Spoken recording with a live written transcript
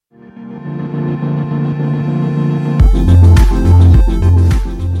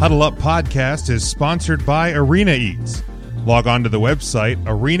Huddle Up Podcast is sponsored by Arena Eats. Log on to the website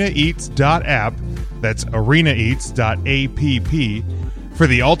arenaeats.app, that's arenaeats.app, for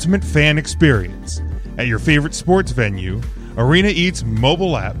the ultimate fan experience. At your favorite sports venue, Arena Eats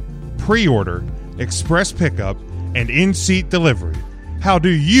mobile app, pre-order, express pickup, and in-seat delivery. How do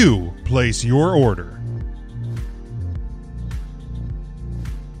you place your order?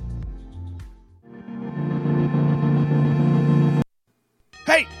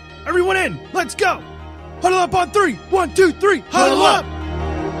 Hey, everyone in! Let's go! Huddle up on 3! 1, 2, 3! Huddle up!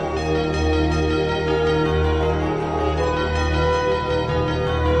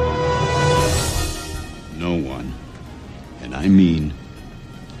 No one, and I mean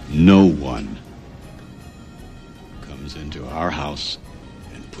no one, comes into our house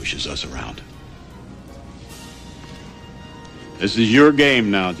and pushes us around. This is your game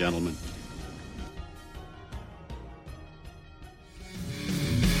now, gentlemen.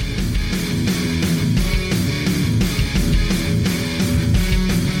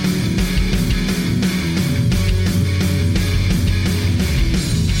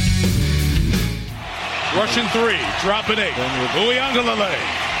 Russian three, dropping 8. Uiagalelei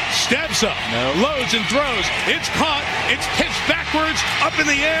steps up, loads and throws. It's caught. It's pitched backwards, up in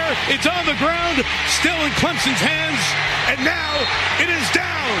the air. It's on the ground, still in Clemson's hands. And now it is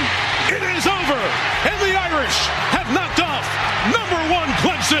down. It is over. And the Irish have knocked off number 1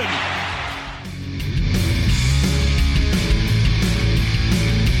 Clemson.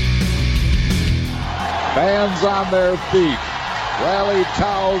 Fans on their feet. Rally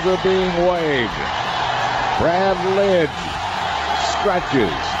towels are being waved. Brad Lidge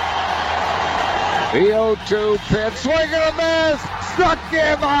stretches. The 0-2 pitch, swing and a miss, struck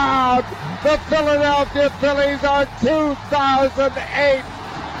him out. The Philadelphia Phillies are 2008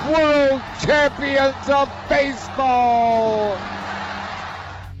 World Champions of Baseball.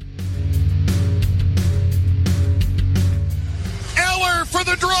 Eller for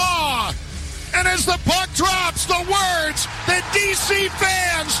the draw. And as the puck drops, the words that D.C.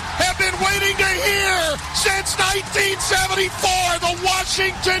 fans have been waiting to hear since 1974, the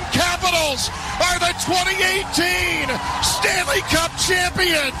Washington Capitals are the 2018 Stanley Cup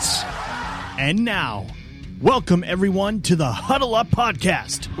champions. And now, welcome everyone to the Huddle Up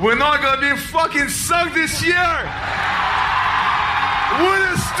Podcast. We're not going to be fucking sucked this year. We're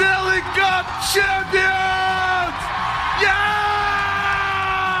the Stanley Cup champions! Yeah!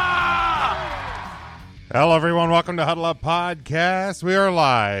 Hello, everyone. Welcome to Huddle Up Podcast. We are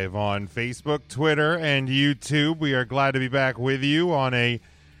live on Facebook, Twitter, and YouTube. We are glad to be back with you on a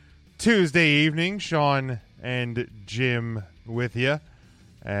Tuesday evening. Sean and Jim with you.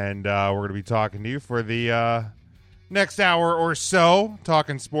 And we're going to be talking to you for the next hour or so,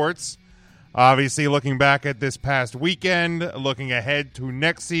 talking sports. Obviously, looking back at this past weekend, looking ahead to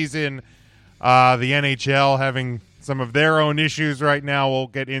next season. The NHL having some of their own issues right now. We'll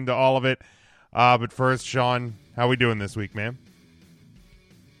get into all of it. But first, Sean, how we doing this week, man?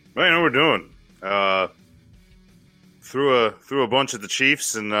 Well, you know what we're doing. Threw a bunch at the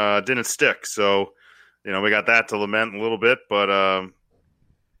Chiefs and didn't stick. So, you know, we got that to lament a little bit. But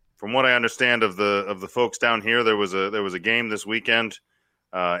from what I understand of the folks down here, there was a game this weekend,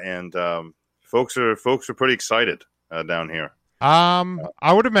 and folks are pretty excited down here.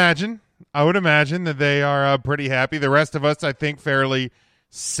 I would imagine that they are pretty happy. The rest of us, I think, fairly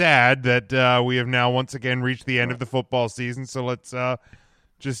sad that we have now once again reached the end of the football season. So let's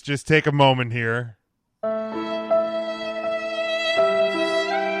just take a moment here.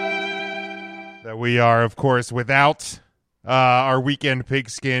 That we are, of course, without our weekend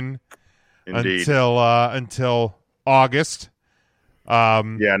pigskin until August.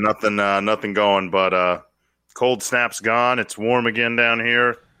 Yeah, nothing going. But cold snap's gone. It's warm again down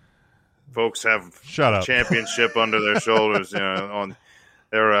here. Folks have a championship under their shoulders. You know,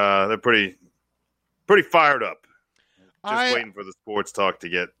 they're pretty fired up. Just waiting for the sports talk to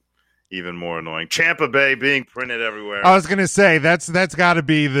get even more annoying. Champa Bay being printed everywhere. I was going to say that's got to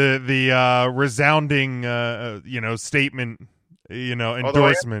be the resounding statement,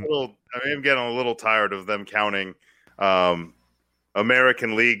 endorsement. I am getting a little tired of them counting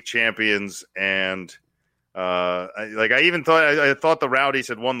American League champions and I thought the Rowdies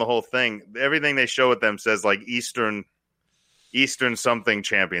had won the whole thing. Everything they show at them says like Eastern something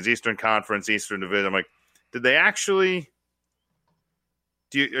champions, Eastern Conference, Eastern Division. I'm like, did they actually?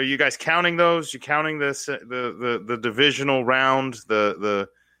 Are you guys counting those? You counting this the divisional round, the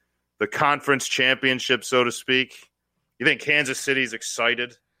conference championship, so to speak? You think Kansas City's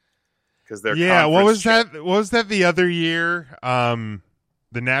excited because they're What was that? What was that the other year? The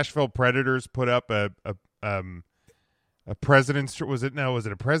Nashville Predators put up a a president's was it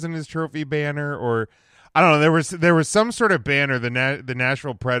a president's trophy banner, or I don't know, there was some sort of banner the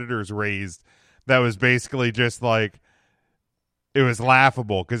Nashville Predators raised that was basically just like, it was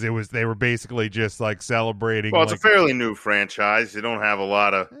laughable because they were basically just like celebrating. Well, it's a fairly new franchise. You don't have a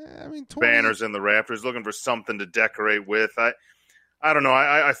lot of 20, banners in the rafters. Looking for something to decorate with. I don't know.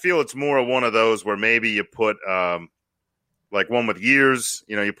 I feel it's more of one of those where maybe you put like one with years.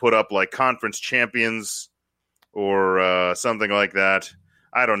 You put up like conference champions or something like that.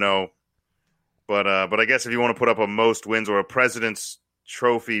 I don't know, but I guess if you want to put up a most wins or a president's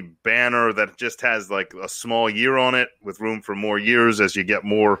trophy banner that just has like a small year on it with room for more years as you get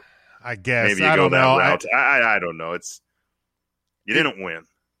more, I guess maybe you go that route. I don't know. You didn't win,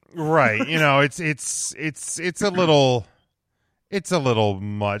 right? It's a little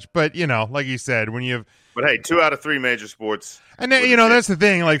much, but like you said, when you have. But hey, 2 out of 3 major sports, and then, that's the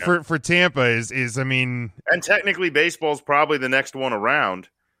thing. Like for Tampa is I mean, and technically baseball's probably the next one around.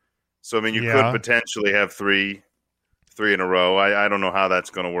 So I mean, you could potentially have three in a row. I don't know how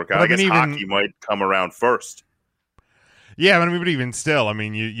that's going to work out. I guess hockey might come around first. Yeah, but even still, I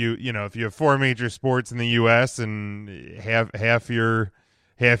mean, you if you have 4 major sports in the U.S. and half your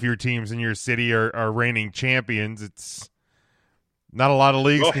teams in your city are reigning champions, it's not a lot of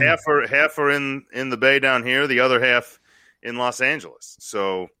leagues. Well, half are in the Bay down here, the other half in Los Angeles.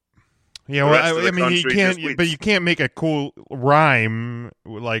 So yeah, well, I mean, you can't make a cool rhyme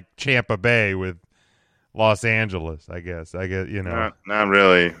like Champa Bay with Los Angeles, I guess. Not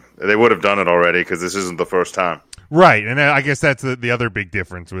really. They would have done it already because this isn't the first time. Right, and I guess that's the other big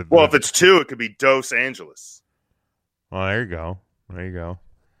difference with. Well, if it's 2, it could be Dos Angeles. Well, there you go.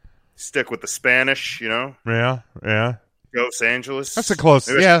 Stick with the Spanish, Yeah. Dos Angeles. That's a close.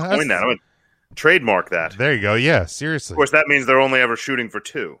 Maybe yeah, I'm gonna trademark that. There you go. Yeah, seriously. Of course, that means they're only ever shooting for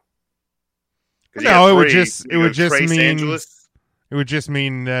 2. No, it would just mean Angeles. It would just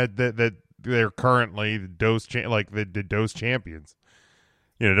mean that they're currently the Dos the Dos champions.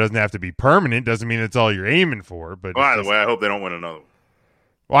 It doesn't have to be permanent. Doesn't mean that's all you're aiming for. But by the way, I hope they don't win another one.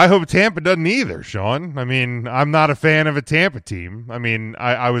 Well, I hope Tampa doesn't either, Sean. I mean, I'm not a fan of a Tampa team. I mean,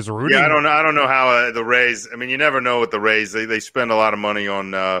 I was rooting. Yeah, I don't know how the Rays. I mean, you never know with the Rays. They spend a lot of money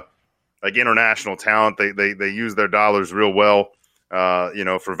on like international talent. They use their dollars real well,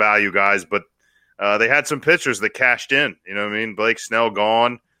 for value guys. But they had some pitchers that cashed in. You know what I mean? Blake Snell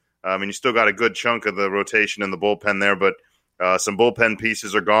gone. I mean, you still got a good chunk of the rotation in the bullpen there, but some bullpen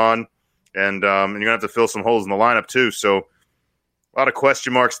pieces are gone, and you're going to have to fill some holes in the lineup too. So a lot of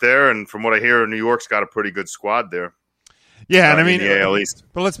question marks there, and from what I hear, New York's got a pretty good squad there. Yeah, and I mean, the AL East.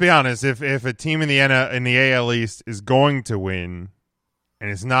 But let's be honest, if a team in the AL East is going to win, and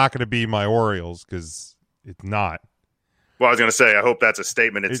it's not going to be my Orioles because it's not. Well, I was going to say, I hope that's a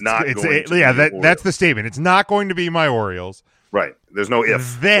statement. It's not going to be that's the statement. It's not going to be my Orioles. Right. There's no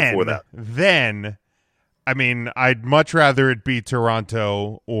if before that. Then, I mean, I'd much rather it be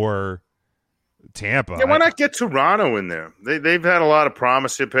Toronto or Tampa. Yeah, why not get Toronto in there? They've had a lot of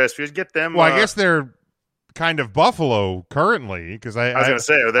promise in past years. Get them. Well, I guess they're kind of Buffalo currently because I was going to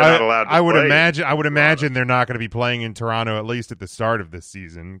say they're not allowed to I would play imagine they're not going to be playing in Toronto at least at the start of this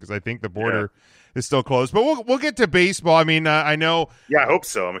season because I think the border is still closed. But we'll get to baseball. I mean, I know. Yeah, I hope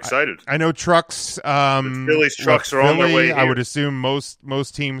so. I'm excited. I know trucks. The Phillies trucks are on their way here. I would assume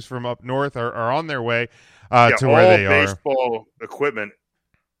most teams from up north are on their way to where they are. Baseball equipment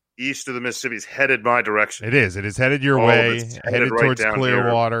east of the Mississippi is headed my direction. It is. It is headed your way. Headed right towards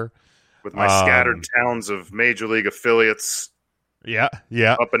Clearwater. With my scattered towns of major league affiliates. Yeah.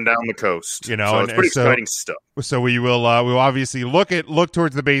 Up and down the coast. So it's pretty exciting stuff. So we will we'll obviously look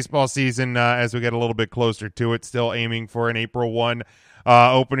towards the baseball season as we get a little bit closer to it, still aiming for an April 1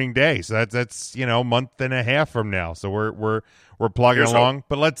 opening day. So that's month and a half from now. So we're plugging along.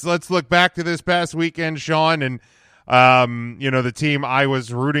 But let's look back to this past weekend, Sean, and the team I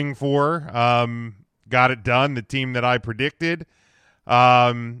was rooting for got it done, the team that I predicted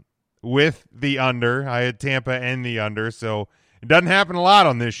with the under. I had Tampa and the under, so it doesn't happen a lot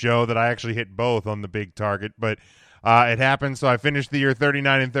on this show that I actually hit both on the big target, but it happened. So I finished the year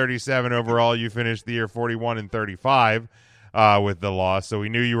 39-37 overall. You finished the year 41-35 with the loss. So we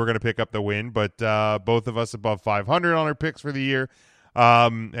knew you were going to pick up the win, but both of us above 500 on our picks for the year,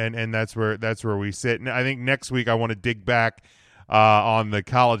 and that's where we sit. And I think next week I want to dig back on the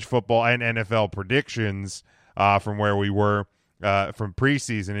college football and NFL predictions from where we were from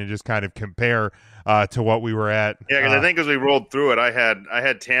preseason and just kind of compare to what we were at. Yeah, because I think as we rolled through it, I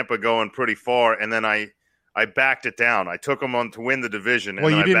had Tampa going pretty far, and then I backed it down. I took them on to win the division. And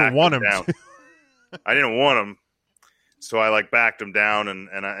well, you didn't want them. I didn't want them. So I like backed them down, and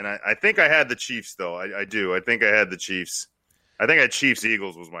I think I had the Chiefs though. I do. I think I had the Chiefs. I think I had Chiefs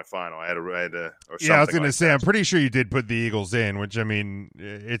Eagles was my final. I had or yeah, I was going like to say, that. I'm pretty sure you did put the Eagles in, which, I mean,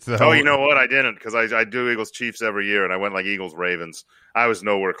 it's the Oh, you know what? I didn't, because I do Eagles Chiefs every year, and I went like Eagles Ravens. I was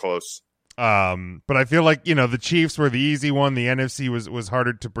nowhere close. But I feel like, the Chiefs were the easy one. The NFC was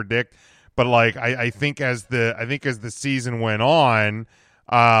harder to predict. But like I think as the season went on,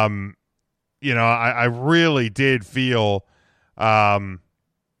 I really did feel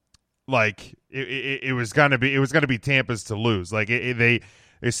like it was gonna be Tampa's to lose. Like they,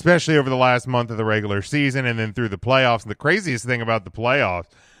 especially over the last month of the regular season and then through the playoffs. And the craziest thing about the playoffs,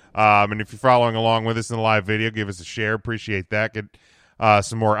 and if you're following along with us in the live video, give us a share. Appreciate that. Get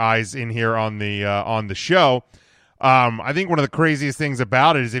some more eyes in here on the show. I think one of the craziest things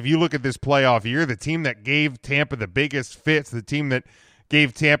about it is if you look at this playoff year, the team that gave Tampa the biggest fits, the team that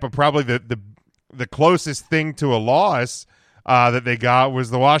gave Tampa probably the closest thing to a loss that they got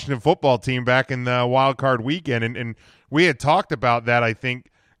was the Washington football team back in the wild card weekend. And we had talked about that, I think,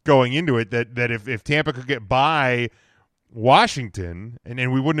 going into it, that if Tampa could get by Washington,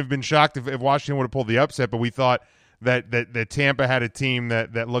 and we wouldn't have been shocked if Washington would have pulled the upset, but we thought that Tampa had a team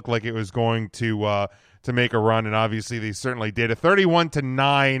that looked like it was going to make a run, and obviously they certainly did. A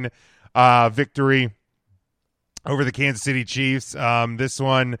 31-9 victory over the Kansas City Chiefs. This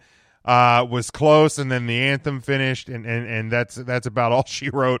one was close, and then the anthem finished, and that's about all she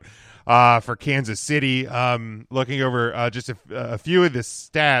wrote for Kansas City. Looking over just a few of the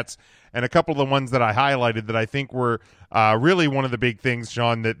stats, and a couple of the ones that I highlighted that I think were really one of the big things,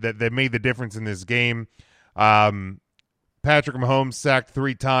 Sean, that made the difference in this game. Patrick Mahomes sacked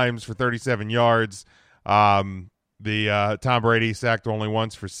 3 times for 37 yards. Tom Brady sacked only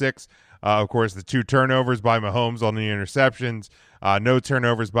once for 6. Of course, the 2 turnovers by Mahomes on the interceptions, no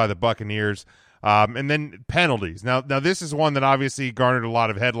turnovers by the Buccaneers, and then penalties. Now this is one that obviously garnered a lot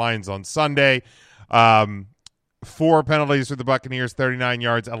of headlines on Sunday. 4 penalties for the Buccaneers, 39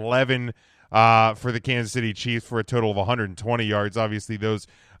 yards, 11 for the Kansas City Chiefs for a total of 120 yards. Obviously, those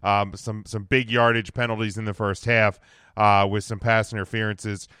some big yardage penalties in the first half with some pass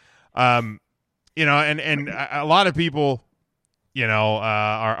interferences. And a lot of people,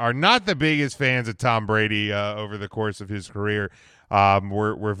 are not the biggest fans of Tom Brady over the course of his career.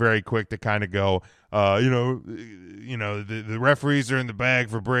 We're very quick to kind of go, the referees are in the bag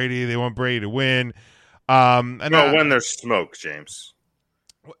for Brady. They want Brady to win. When there's smoke, James.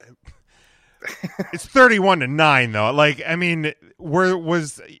 It's 31-9 though. Like, I mean,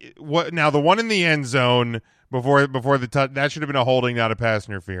 now the one in the end zone before the touch, that should have been a holding, not a pass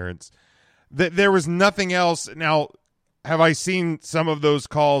interference. There was nothing else. Now, have I seen some of those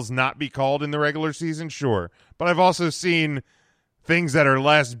calls not be called in the regular season? Sure. But I've also seen things that are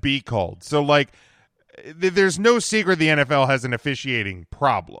less be called. So, like, there's no secret the NFL has an officiating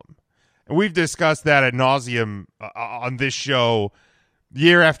problem. And we've discussed that ad nauseum on this show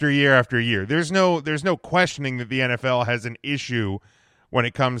year after year after year. There's no questioning that the NFL has an issue when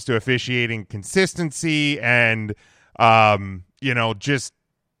it comes to officiating consistency and, just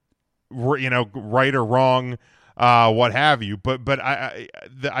right or wrong, what have you. But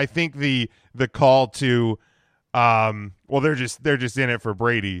I think the call to, they're just in it for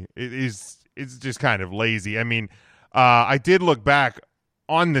Brady it's just kind of lazy. I mean, I did look back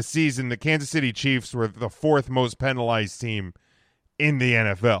on the season. The Kansas City Chiefs were the 4th most penalized team in the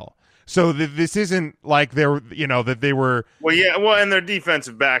NFL. So this isn't like that they were. Well, yeah. Well, and their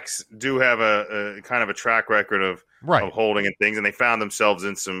defensive backs do have a kind of a track record of holding and things, and they found themselves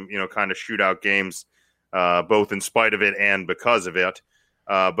in some kind of shootout games, both in spite of it and because of it.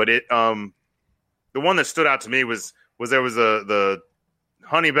 But it the one that stood out to me was there was the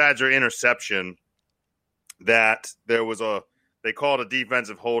Honey Badger interception that they called a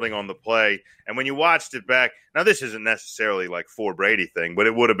defensive holding on the play. And when you watched it back, now this isn't necessarily like for Brady thing, but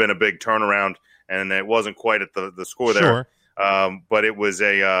it would have been a big turnaround, and it wasn't quite at the score there. But it was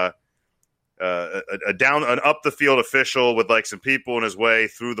a down an up the field official with like some people in his way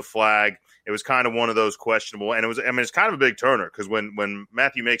through the flag. It was kind of one of those questionable, and it's kind of a big turner because when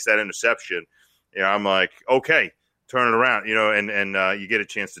Matthew makes that interception, I'm like, okay, turn it around, and you get a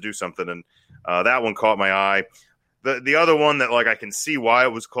chance to do something, and that one caught my eye. The other one that like I can see why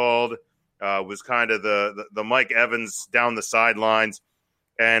it was called was kind of the Mike Evans down the sidelines,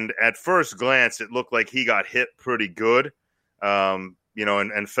 and at first glance it looked like he got hit pretty good, and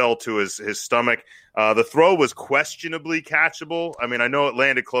fell to his stomach. The throw was questionably catchable. I mean, I know it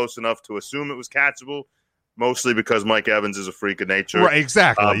landed close enough to assume it was catchable, mostly because Mike Evans is a freak of nature. Right,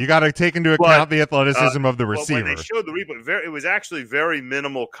 exactly. You got to take into account the athleticism of the receiver. When they showed the replay, it was actually very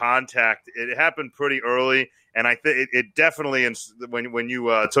minimal contact. It happened pretty early, and I think it definitely, when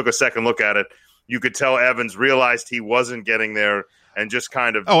you took a second look at it, you could tell Evans realized he wasn't getting there and just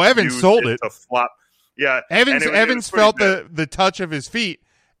kind of Evans sold it to flop. Yeah, Evans felt the touch of his feet.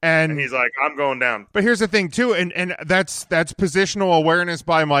 And he's like, I'm going down. But here's the thing, too, and that's positional awareness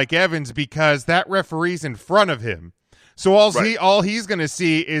by Mike Evans, because that referee's in front of him. So all he's going to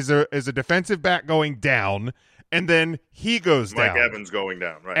see is a defensive back going down, and then he goes down. Mike Evans going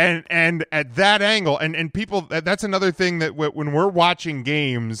down, right? And at that angle, and people, that's another thing that when we're watching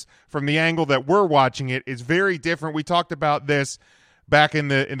games from the angle that we're watching it is very different. We talked about this back in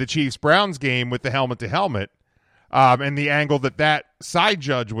the Chiefs-Browns game with the helmet-to-helmet. And the angle that side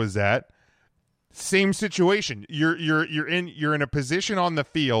judge was at, same situation. You're in a position on the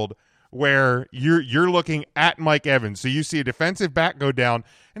field where you're looking at Mike Evans, so you see a defensive back go down.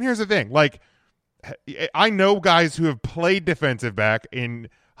 And here's the thing: like, I know guys who have played defensive back in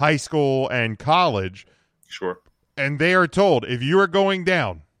high school and college, sure, and they are told if you are going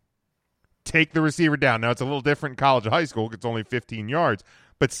down, take the receiver down. Now it's a little different in college and high school; it's only 15 yards.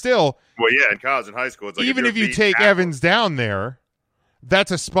 But still, well, yeah, in college and high school, it's like even if you take Evans down there, that's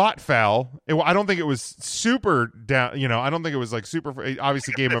a spot foul. I don't think it was super down. I don't think it was like super.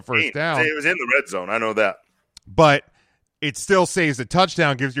 Obviously, gave him a first down. It was in the red zone. I know that, but it still saves a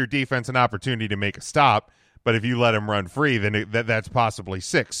touchdown, gives your defense an opportunity to make a stop. But if you let him run free, then that's possibly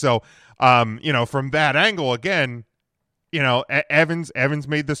 6. So, from that angle, again, Evans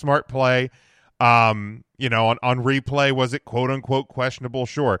made the smart play. On replay, was it quote unquote questionable?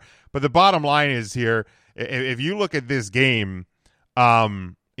 Sure. But the bottom line is here, if you look at this game,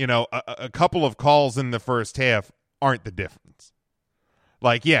 a couple of calls in the first half aren't the difference.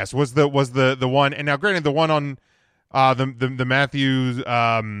 Like, yes, was the one, and now granted the one on the Matthews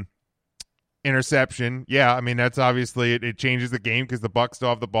interception. Yeah. I mean, that's obviously it changes the game because the Bucs still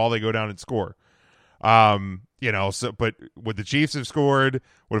have the ball. They go down and score. But would the Chiefs have scored,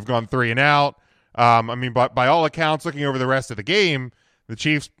 would have gone 3 and out. But by all accounts, looking over the rest of the game, the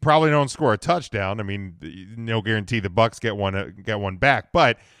Chiefs probably don't score a touchdown. I mean, no guarantee the Bucs get one back,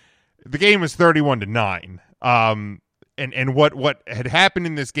 but the game was 31-9. And what had happened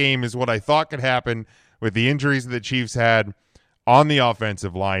in this game is what I thought could happen with the injuries that the Chiefs had on the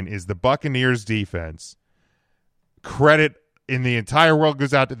offensive line is the Buccaneers defense. Credit in the entire world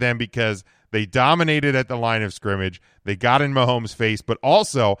goes out to them because they dominated at the line of scrimmage. They got in Mahomes' face, but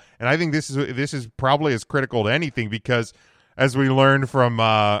also, and I think this is probably as critical to anything because, as we learned from,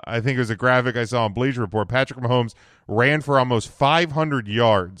 I think it was a graphic I saw on Bleacher Report, Patrick Mahomes ran for almost 500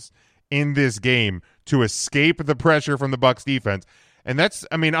 yards in this game to escape the pressure from the Bucs defense. And that's,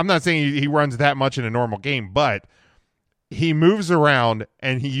 I'm not saying he runs that much in a normal game, but he moves around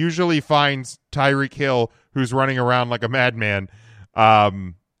and he usually finds Tyreek Hill, who's running around like a madman.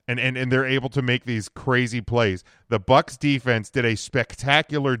 And they're able to make these crazy plays. The Bucs defense did a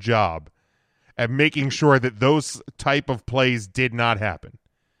spectacular job at making sure that those type of plays did not happen.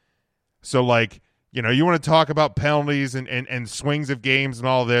 So, you want to talk about penalties and swings of games and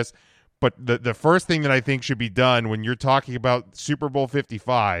all this, but the first thing that I think should be done when you're talking about Super Bowl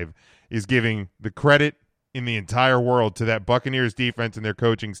 55 is giving the credit in the entire world to that Buccaneers defense and their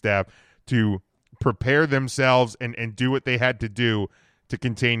coaching staff to prepare themselves and do what they had to do to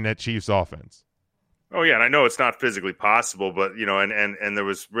contain that Chiefs offense. Oh yeah, and I know it's not physically possible, but and there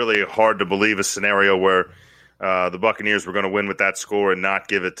was really hard to believe a scenario where the Buccaneers were going to win with that score and not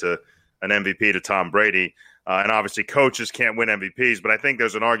give it to an MVP to Tom Brady. And obviously, coaches can't win MVPs, but I think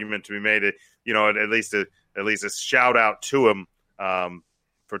there's an argument to be made. At least a shout out to him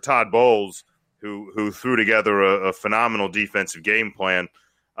for Todd Bowles, who threw together a phenomenal defensive game plan.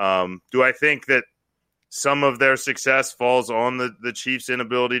 Do I think that some of their success falls on the Chiefs'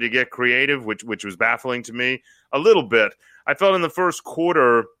 inability to get creative, which was baffling to me a little bit? I felt in the first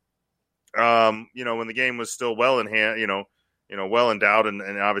quarter, when the game was still well in hand, well endowed,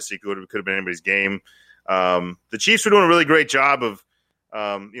 and obviously could have been anybody's game. The Chiefs were doing a really great job of,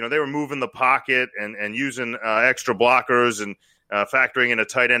 they were moving the pocket and using extra blockers and factoring in a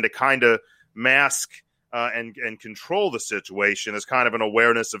tight end to kind of mask and control the situation as kind of an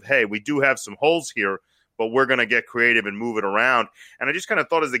awareness of, hey, we do have some holes here, but we're going to get creative and move it around. And I just kind of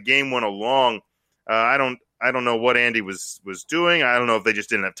thought as the game went along, I don't know what Andy was doing. I don't know if they just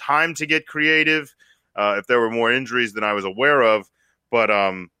didn't have time to get creative, if there were more injuries than I was aware of, but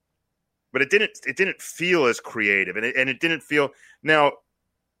it didn't feel as creative, and it didn't feel. Now,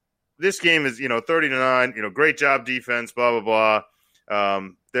 this game is 30-9. Great job defense, blah blah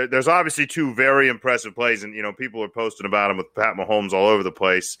there's obviously two very impressive plays, and people are posting about him with Pat Mahomes all over the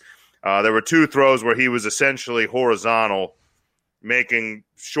place. There were two throws where he was essentially horizontal, making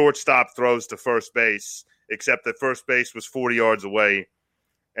shortstop throws to first base, except that first base was 40 yards away,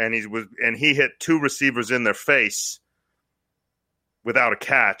 and he hit two receivers in their face without a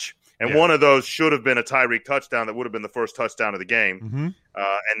catch. And one of those should have been a Tyreek touchdown that would have been the first touchdown of the game. Mm-hmm.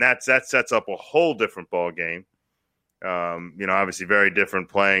 And that sets up a whole different ball game. Obviously very different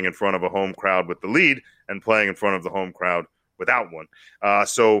playing in front of a home crowd with the lead and playing in front of the home crowd without one.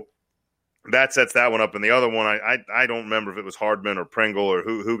 So that sets that one up. And the other one, I don't remember if it was Hardman or Pringle or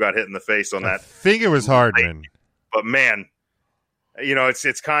who got hit in the face on that. I think it was Hardman. But man,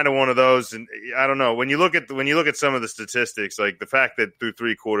 it's kind of one of those, and I don't know. When you look at some of the statistics, like the fact that through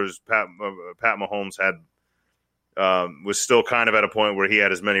three quarters, Pat Mahomes was still kind of at a point where he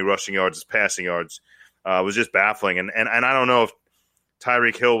had as many rushing yards as passing yards, was just baffling. And I don't know if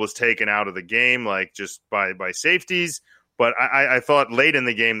Tyreek Hill was taken out of the game, like just by safeties, but I thought late in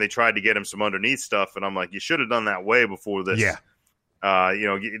the game they tried to get him some underneath stuff, and I'm like, you should have done that way before this. Yeah.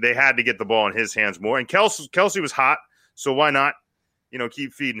 They had to get the ball in his hands more. And Kelsey was hot, so why not?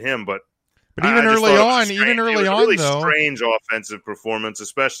 Keep feeding him, but even early on, really though, strange offensive performance,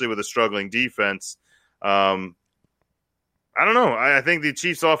 especially with a struggling defense. I don't know. I think the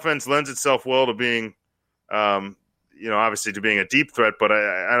Chiefs' offense lends itself well to being, obviously to being a deep threat. But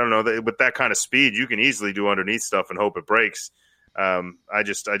I don't know, with that kind of speed, you can easily do underneath stuff and hope it breaks. I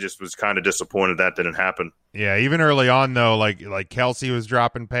just was kind of disappointed that didn't happen. Yeah, even early on though, like Kelsey was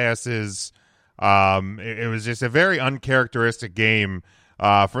dropping passes. It was just a very uncharacteristic game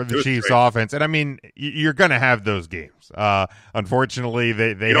for the Chiefs offense. And I mean, you're going to have those games. Unfortunately, they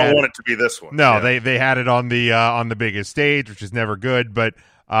you don't want it to be this one. No, they had it on the biggest stage, which is never good, but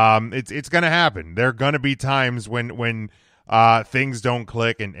it's going to happen. There are going to be times when things don't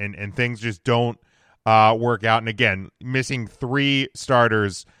click and things just don't work out. And again, missing three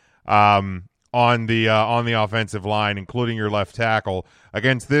starters on the offensive line, including your left tackle,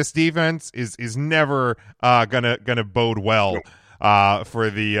 against this defense is never gonna bode well for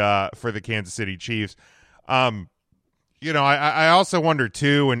the Kansas City Chiefs. I also wonder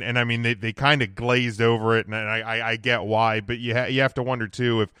too, and I mean they kind of glazed over it, and I get why, but you have to wonder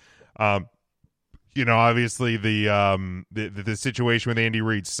too if obviously the situation with Andy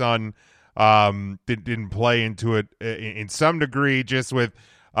Reid's son didn't play into it in some degree, just with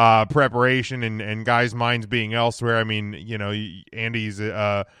preparation and guys' minds being elsewhere. I mean, Andy's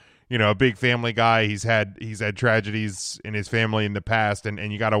a big family guy. He's had tragedies in his family in the past,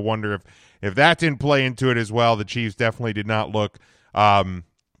 and you got to wonder if that didn't play into it as well. The Chiefs definitely did not look like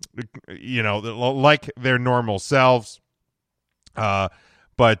their normal selves.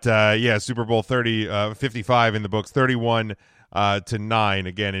 But Super Bowl 55 in the books, 31-9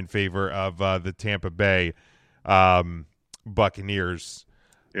 again in favor of the Tampa Bay Buccaneers.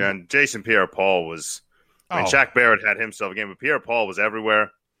 Yeah, and Jason Pierre-Paul was – Shaq Barrett had himself a game, but Pierre-Paul was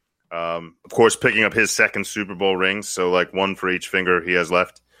everywhere. Of course, picking up his second Super Bowl ring, so like one for each finger he has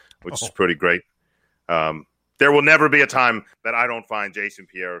left, which is pretty great. There will never be a time that I don't find Jason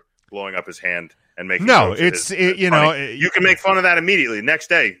Pierre blowing up his hand and making you can make fun of that immediately next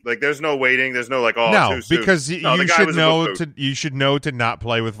day. Like there's no waiting, there's no too soon. Because you should know to not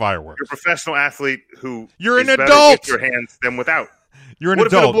play with fireworks. You're a professional athlete who you're is an better adult with your hands than without. You're an what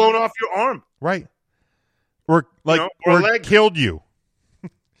adult. If it had blown off your arm? Right. Or leg killed you.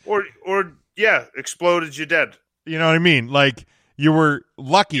 Or exploded you dead. You know what I mean? Like you were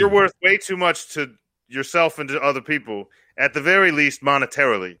lucky. You're worth way too much to yourself and to other people, at the very least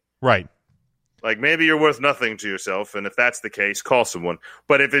monetarily. Right. Like maybe you're worth nothing to yourself, and if that's the case, call someone.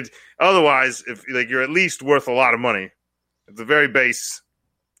 But if it's otherwise, if you're at least worth a lot of money at the very base,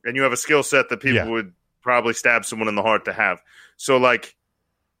 and you have a skill set that people would probably stab someone in the heart to have. So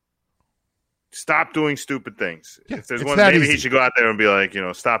stop doing stupid things. Yeah, if there's one, maybe he should go out there and be like,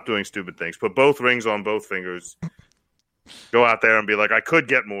 stop doing stupid things. Put both rings on both fingers. Go out there and be like, I could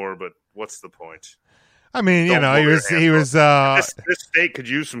get more, but what's the point? I mean, he was. This state could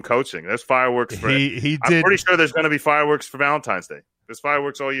use some coaching. There's fireworks for he I'm did. pretty sure there's going to be fireworks for Valentine's Day. There's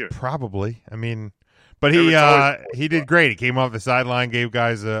fireworks all year. Probably. I mean, but he did great. He came off the sideline, gave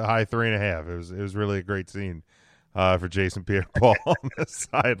guys a high 3.5. It was really a great scene for Jason Pierre-Paul on the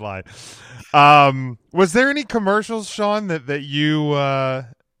sideline. Was there any commercials, Sean, that you?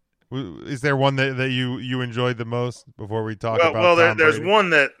 Is there one that you enjoyed the most before we talk about? Well, there's one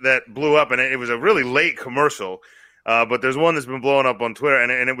that blew up, and it was a really late commercial. But there's one that's been blowing up on Twitter,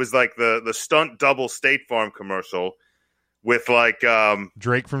 and it was like the stunt double State Farm commercial with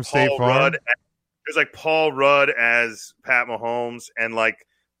Drake from State Farm. Rudd was like Paul Rudd as Pat Mahomes and like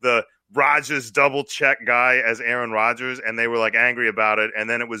the Rodgers double check guy as Aaron Rodgers, and they were like angry about it. And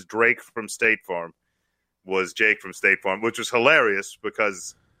then it was Drake from State Farm, was Jake from State Farm, which was hilarious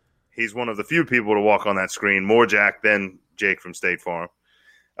because he's one of the few people to walk on that screen, more Jack than Jake from State Farm.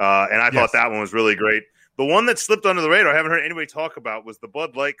 And I thought that one was really great. The one that slipped under the radar, I haven't heard anybody talk about, was the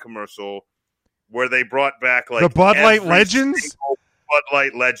Bud Light commercial where they brought back like the Bud Light Legends. Bud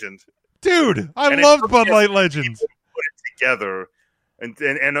Light Legend, dude. I love Bud Light Legends. Put it together, and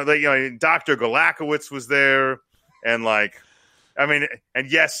Dr. Galakowitz was there, and like, I mean,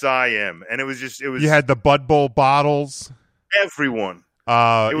 and Yes I Am, and it was. You had the Bud Bowl bottles. Everyone.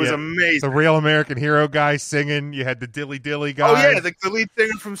 It was amazing. The Real American Hero guy singing. You had the Dilly Dilly guy. Oh yeah, the lead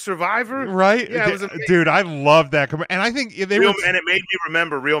singer from Survivor, right? Yeah, it was amazing. Dude, I love that. And I think and it made me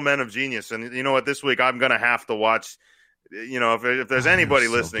remember Real Men of Genius. And you know what? This week I'm gonna have to watch. You know, if there's anybody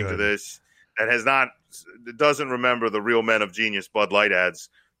listening to this that doesn't remember the Real Men of Genius Bud Light ads,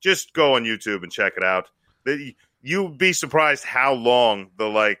 just go on YouTube and check it out. You'd be surprised how long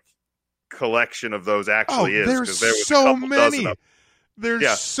the collection of those actually is. There's there was so many.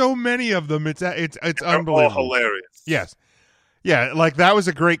 There's so many of them. It's unbelievable. All hilarious. Yes. Yeah, like that was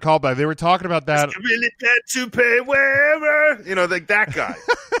a great callback. They were talking about that. It's really bad to pay wherever. You know, like that guy.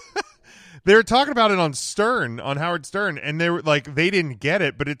 They were talking about it on Howard Stern, and they were like, they didn't get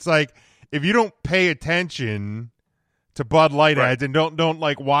it, but it's like, if you don't pay attention to Bud Light ads and don't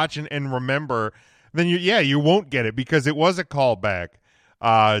like watch and remember, then you won't get it, because it was a callback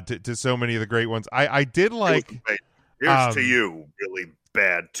to so many of the great ones. I did like. Here's to you, really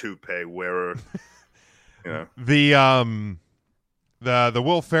bad toupee wearer. Yeah. The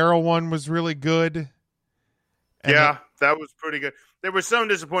Will Ferrell one was really good. And that was pretty good. There was some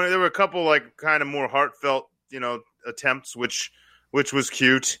disappointing. There were a couple kind of more heartfelt, attempts, which was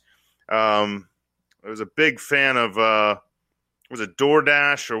cute. I was a big fan of was it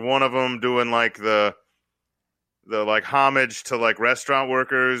DoorDash or one of them doing the homage to restaurant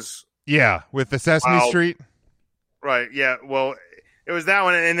workers. Yeah, with the Sesame Street. Right, yeah. Well, it was that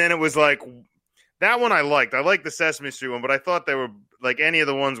one, and then it was that one I liked. I liked the Sesame Street one, but I thought they were any of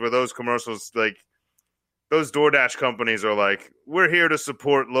the ones where those commercials, those DoorDash companies are we're here to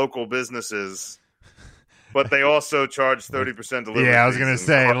support local businesses, but they also charge 30% delivery. Yeah, I was going to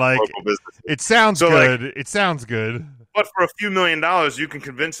say, it sounds good. It sounds good. But for a few $1 million, you can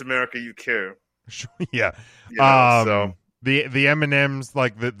convince America you care. Yeah. So the M&Ms,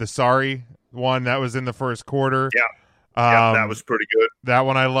 the Sorry one that was in the first quarter. Yeah, that was pretty good. That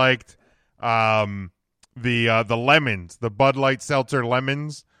one I liked. The lemons, the Bud Light Seltzer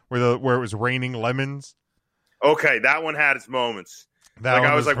lemons, where it was raining lemons. Okay, that one had its moments.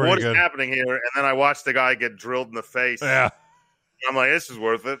 I was what is happening here? And then I watched the guy get drilled in the face. Yeah. I'm like, this is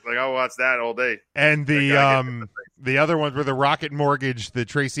worth it. I'll watch that all day. And the other ones were the Rocket Mortgage, the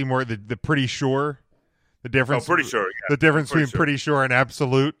Tracy Moore, the Pretty Sure. The difference. Pretty Sure. Yeah. The difference between Pretty Sure and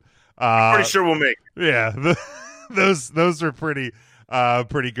Absolute. Pretty Sure we'll make it. Yeah, those are pretty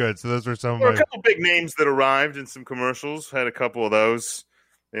good. So those were some. There were a couple big names that arrived in some commercials. Had a couple of those.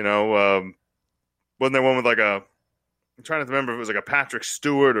 Wasn't there one with I'm trying to remember if it was a Patrick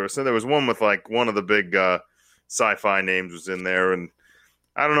Stewart or so. There was one with one of the big sci-fi names was in there, and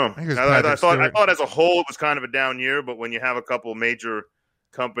I don't know. I thought as a whole it was kind of a down year, but when you have a couple major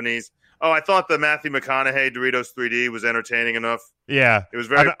companies. Oh, I thought the Matthew McConaughey Doritos 3D was entertaining enough. Yeah. It was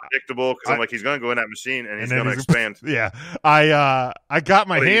very predictable because I'm he's going to go in that machine and he's going to expand. Yeah. I got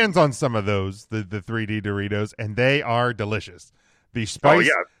my hands on some of those, the 3D Doritos, and they are delicious. The spice.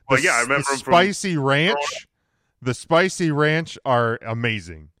 Oh, yeah. I remember the spicy ranch. The spicy ranch are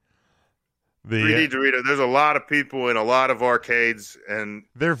amazing. The 3D Doritos. There's a lot of people in a lot of arcades, and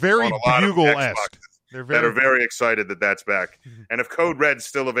they're very Bugle-esque. That are very excited that that's back. And if Code Red's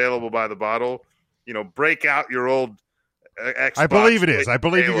still available by the bottle, break out your old Xbox. I believe it is. I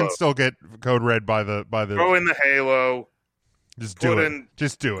believe Halo. you can still get Code Red by the. Throw in the Halo. Just do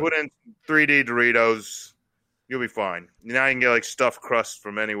it. Put in 3D Doritos. You'll be fine. Now you can get stuffed crust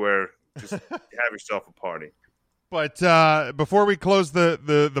from anywhere. Just have yourself a party. But before we close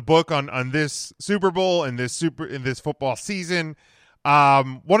the book on this Super Bowl and this football season.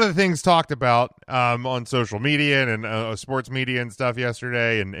 One of the things talked about on social media and sports media and stuff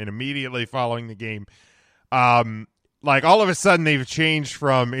yesterday and immediately following the game, all of a sudden they've changed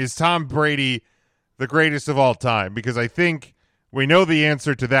from, is Tom Brady the greatest of all time? Because I think we know the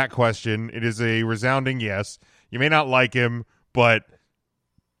answer to that question. It is a resounding yes. You may not like him, but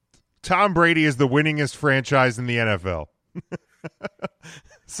Tom Brady is the winningest franchise in the NFL.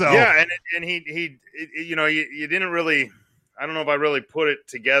 So yeah, and he you didn't really. I don't know if I really put it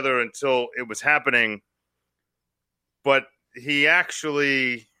together until it was happening, but he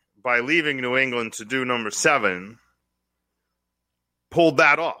actually, by leaving New England to do number 7, pulled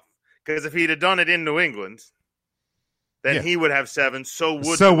that off. Because if he'd have done it in New England, then he would have 7. So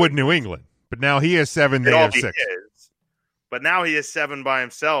would New England. But now he has 7. They have 6. But now he has 7 by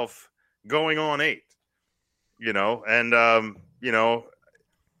himself, going on 8. And I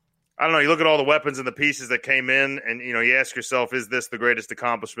don't know. You look at all the weapons and the pieces that came in, and you ask yourself, is this the greatest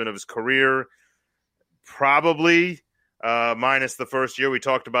accomplishment of his career? Probably, minus the first year. We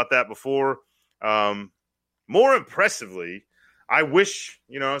talked about that before. More impressively, I wish,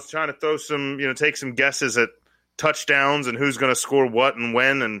 I was trying to throw some, take some guesses at touchdowns and who's going to score what and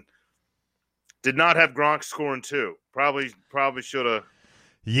when, and did not have Gronk scoring 2. Probably should have.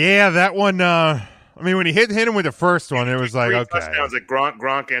 Yeah, that one. When he hit him with the first one, it was like, okay. Touchdowns at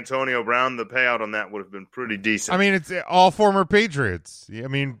Gronk, Antonio Brown, the payout on that would have been pretty decent. It's all former Patriots.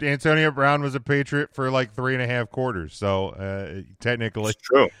 Antonio Brown was a Patriot for like 3.5 quarters, so technically. It's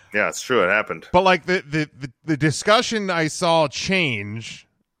true. Yeah, it's true. It happened. But like the discussion I saw change,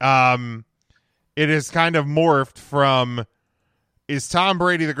 it has kind of morphed from, is Tom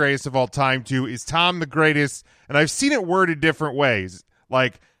Brady the greatest of all time, to, is Tom the greatest? And I've seen it worded different ways,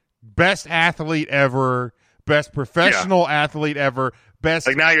 like best athlete ever, best professional athlete ever, best.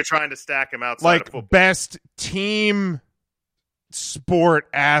 Like now you're trying to stack him outside of football. Best team sport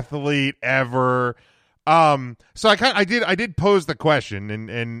athlete ever. So I did pose the question,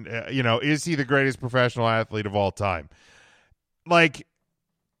 and is he the greatest professional athlete of all time? Like,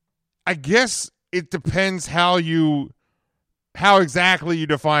 I guess it depends how exactly you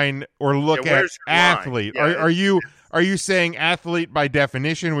define or look at athlete. Yeah, Are you saying athlete by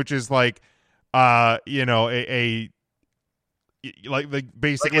definition, which is like, basically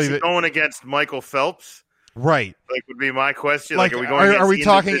is he going against Michael Phelps? Right. Like, would be my question. Like, are we going? Are we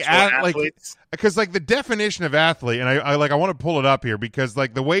talking athletes? Because like the definition of athlete, and I want to pull it up here because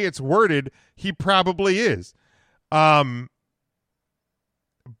like the way it's worded, he probably is. But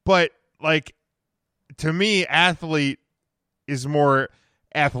like, to me, athlete is more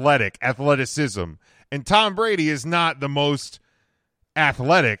athleticism. And Tom Brady is not the most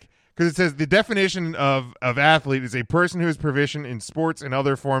athletic, because it says the definition of athlete is a person who is proficient in sports and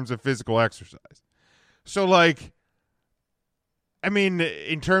other forms of physical exercise. So, like,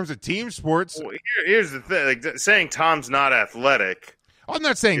 in terms of team sports, well, here's the thing: like, saying Tom's not athletic. I'm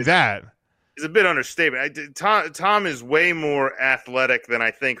not saying that. It's a bit understatement. Tom is way more athletic than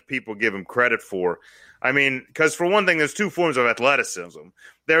I think people give him credit for. Because for one thing, there's 2 forms of athleticism.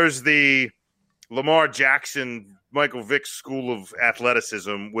 There's the Lamar Jackson, Michael Vick school of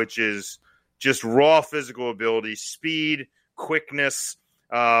athleticism, which is just raw physical ability, speed, quickness,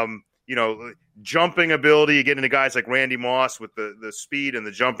 jumping ability. You get into guys like Randy Moss with the speed and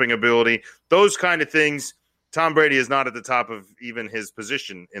the jumping ability. Those kind of things, Tom Brady is not at the top of even his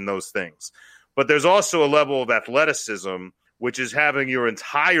position in those things. But there's also a level of athleticism, which is having your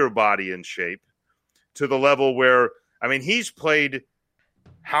entire body in shape to the level where, he's played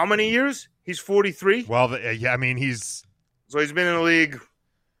how many years? He's 43. Well, he's been in the league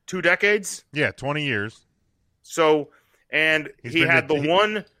 2 decades. Yeah, 20 years. So, and he had the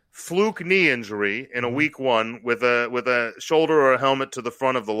one fluke knee injury in a week 1 with a shoulder or a helmet to the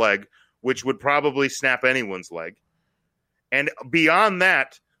front of the leg, which would probably snap anyone's leg. And beyond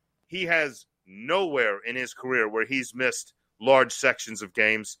that, he has nowhere in his career where he's missed large sections of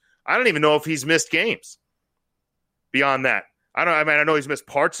games. I don't even know if he's missed games. Beyond that, I know he's missed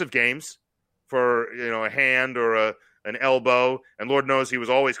parts of games for a hand or an elbow, and Lord knows he was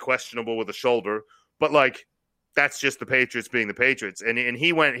always questionable with a shoulder. But like, that's just the Patriots being the Patriots. And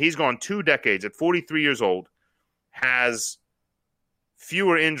he's gone 2 decades at 43 years old, has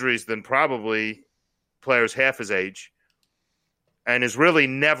fewer injuries than probably players half his age, and is really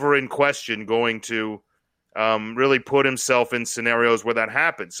never in question going to really put himself in scenarios where that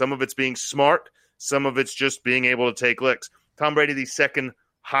happens. Some of it's being smart, some of it's just being able to take licks. Tom Brady, the second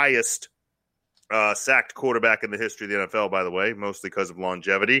highest sacked quarterback in the history of the NFL, by the way, mostly because of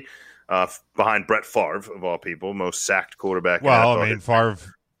longevity, behind Brett Favre, of all people, most sacked quarterback. Well, Favre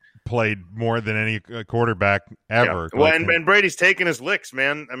played more than any quarterback ever. Yeah. Well, and Brady's taking his licks,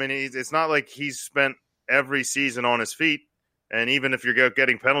 man. It's not like he's spent every season on his feet. And even if you're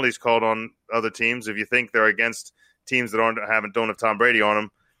getting penalties called on other teams, if you think they're against teams that don't have Tom Brady on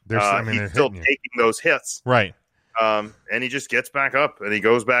them, he's still taking those hits. Right. And he just gets back up and he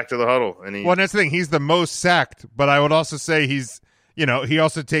goes back to the huddle. And that's the thing. He's the most sacked, but I would also say he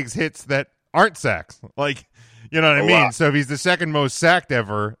also takes hits that aren't sacks. Like, you know what I mean? Lot. So if he's the second most sacked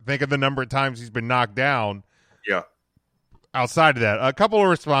ever, think of the number of times he's been knocked down. Yeah. outside of that, a couple of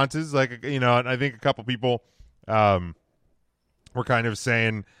responses, like, and I think a couple people were kind of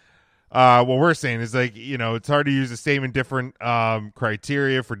saying, what we're saying is, like, it's hard to use the same and different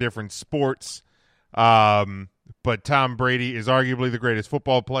criteria for different sports. But Tom Brady is arguably the greatest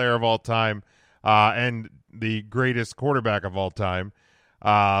football player of all time, and the greatest quarterback of all time.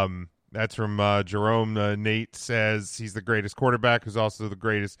 That's from Jerome. Nate says he's the greatest quarterback, who's also the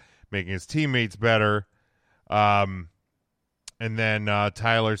greatest, making his teammates better. And then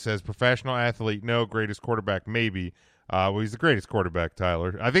Tyler says professional athlete, no. Greatest quarterback, maybe. Well, he's the greatest quarterback,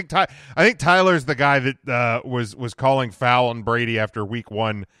 Tyler. I think Tyler's the guy that was calling foul on Brady after week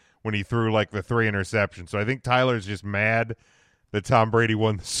 1 when he threw like the 3 interceptions. So I think Tyler's just mad that Tom Brady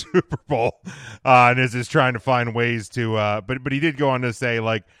won the Super Bowl and is just trying to find ways to. But he did go on to say,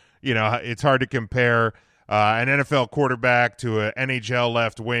 like, it's hard to compare an NFL quarterback to an NHL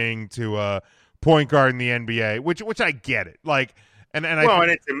left wing to a point guard in the NBA, which I get it. Like, and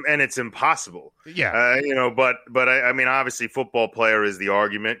it's impossible. Yeah, but I mean, obviously, football player is the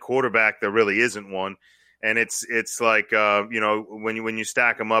argument. Quarterback, there really isn't one. And it's like when you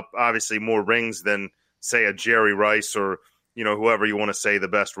stack them up, obviously more rings than, say, a Jerry Rice or whoever you want to say the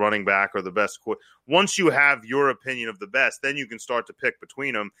best running back or the best. Once you have your opinion of the best, then you can start to pick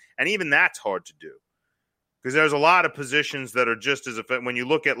between them, and even that's hard to do because there's a lot of positions that are just as effective. When you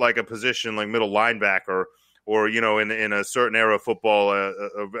look at like a position like middle linebacker or in a certain era of football,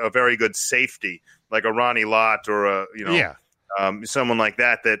 a very good safety like a Ronnie Lott or someone like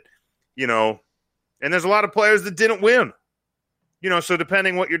that. And there's a lot of players that didn't win, so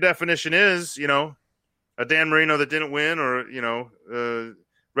depending what your definition is, a Dan Marino that didn't win or,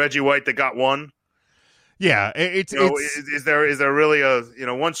 Reggie White that got one. Yeah. Is there really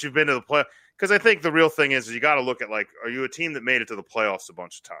once you've been to the play, because I think the real thing is you got to look at, like, are you a team that made it to the playoffs a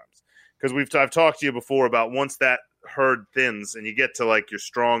bunch of times? Because I've talked to you before about once that herd thins and you get to like your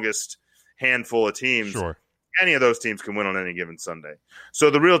strongest handful of teams. Sure. Any of those teams can win on any given Sunday. So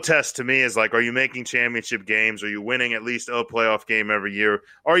the real test to me is, like, are you making championship games? Are you winning at least a playoff game every year?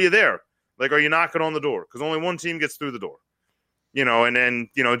 Are you there? Like, are you knocking on the door? Because only one team gets through the door. And then,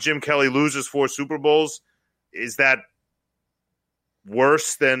 Jim Kelly loses 4 Super Bowls. Is that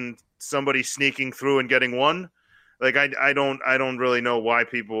worse than somebody sneaking through and getting one? Like, I don't really know why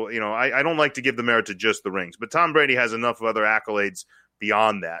people, I don't like to give the merit to just the rings. But Tom Brady has enough of other accolades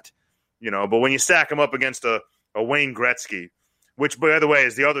beyond that. But when you stack them up against a Wayne Gretzky, which, by the way,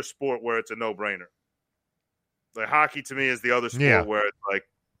 is the other sport where it's a no-brainer. Like, hockey, to me, is the other sport where it's like,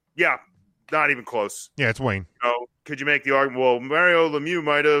 yeah, not even close. Yeah, it's Wayne. Could you make the argument, well, Mario Lemieux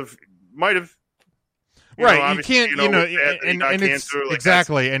might have. Right, you can't, and it's like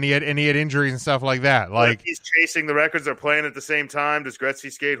exactly, and he had injuries and stuff like that. Like, he's chasing the records, they're playing at the same time. Does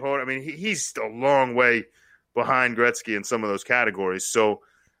Gretzky skate hard? I mean, he's a long way behind Gretzky in some of those categories. So,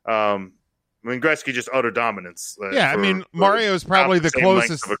 Gretzky just utter dominance. Mario's probably the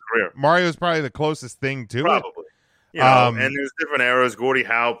closest. Mario's probably the closest thing to probably. it. And there's different eras. Gordie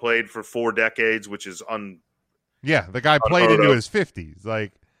Howe played for 4 decades, which is the guy played into his 50s.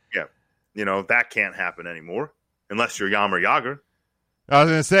 Like, that can't happen anymore unless you're Jaromir Jagr. I was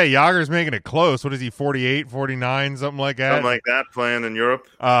going to say, Yager's making it close. What is he, 48, 49, something like that? Something like that, playing in Europe,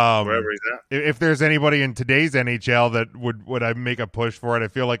 wherever he's at. If there's anybody in today's NHL that would I make a push for it, I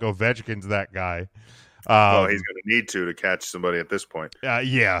feel like Ovechkin's that guy. He's going to need to catch somebody at this point.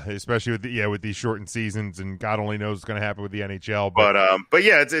 Especially with these shortened seasons, and God only knows what's going to happen with the NHL. But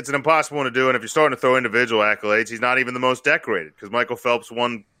yeah, it's an impossible one to do. And if you're starting to throw individual accolades, he's not even the most decorated because Michael Phelps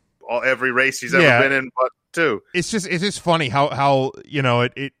won every race he's ever been in, but 2. It's just funny how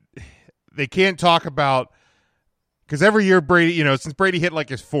they can't talk about, because every year Brady, since Brady hit like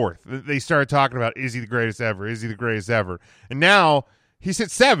his 4th, they started talking about, is he the greatest ever? Is he the greatest ever? And now he's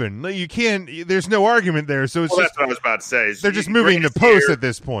hit 7. You can't. There's no argument there. So it's that's what I was about to say. They're just moving the post at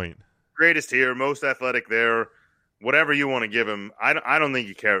this point. Greatest here, most athletic there, whatever you want to give him. I don't think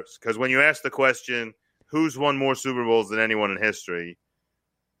he cares, because when you ask the question, who's won more Super Bowls than anyone in history,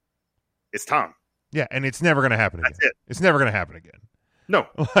 it's Tom. Yeah, and it's never going to happen again. That's it. It's never going to happen again. No.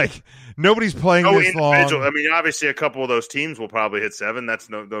 Like, nobody's playing this long. I mean, obviously, a couple of those teams will probably hit 7. That's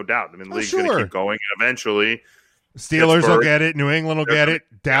no doubt. I mean, the league's going to keep going, and eventually Steelers Pittsburgh will get it. New England will get it.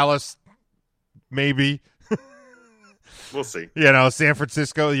 Dallas, maybe. We'll see. San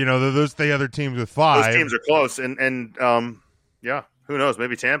Francisco, those the other teams with 5. Those teams are close, and who knows?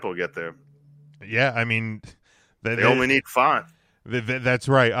 Maybe Tampa will get there. Yeah, I mean, they only need 5. That's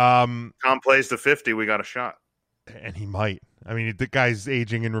right. Tom plays to 50. We got a shot, and he might. I mean, the guy's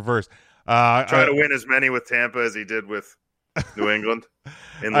aging in reverse. Try to win as many with Tampa as he did with New England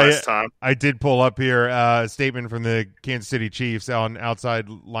in less time. I did pull up here a statement from the Kansas City Chiefs on outside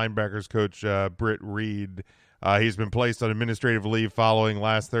linebackers coach Britt Reed. He's been placed on administrative leave following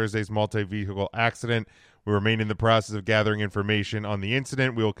last Thursday's multi-vehicle accident. We remain in the process of gathering information on the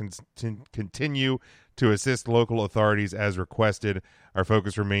incident. We will continue to assist local authorities as requested. Our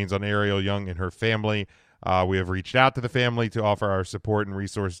focus remains on Ariel Young and her family. We have reached out to the family to offer our support and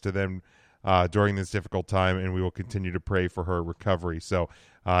resources to them during this difficult time, and we will continue to pray for her recovery. So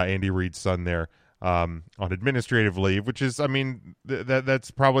Andy Reid's son there on administrative leave, which is, I mean,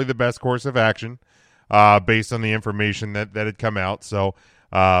 that's probably the best course of action based on the information that had come out. So,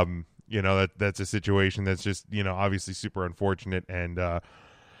 that's a situation that's just, obviously super unfortunate. And,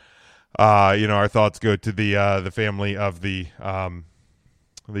 our thoughts go to the family of the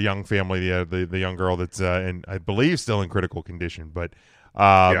young family, the young girl that's, and I believe still in critical condition. But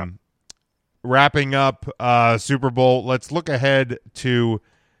wrapping up Super Bowl, let's look ahead to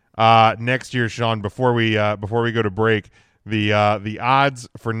next year, Sean. Before we go to break, the odds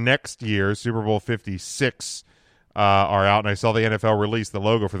for next year, Super Bowl 56, are out, and I saw the NFL release the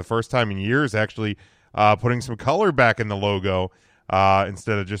logo for the first time in years, actually putting some color back in the logo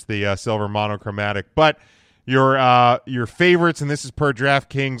instead of just the silver monochromatic. But your favorites, and this is per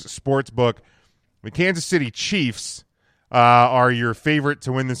DraftKings Sportsbook, the Kansas City Chiefs are your favorite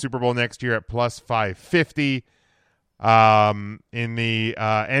to win the Super Bowl next year at plus 550. In the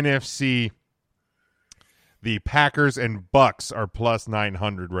NFC, the Packers and Bucks are plus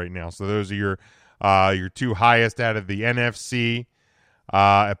 900 right now. So those are your two highest out of the NFC.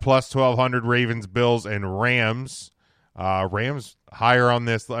 At plus 1,200, Ravens, Bills, and Rams. Rams higher on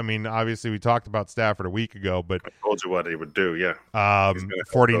this. I mean, obviously we talked about Stafford a week ago, but I told you what he would do. Yeah.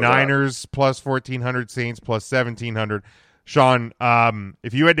 49ers plus 1,400, Saints plus 1,700. Sean,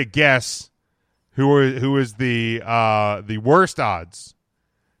 if you had to guess who is the worst odds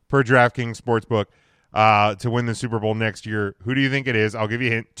per DraftKings Sportsbook to win the Super Bowl next year, who do you think it is? I'll give you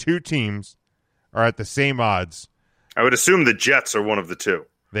a hint. Two teams are at the same odds. I would assume the Jets are one of the two.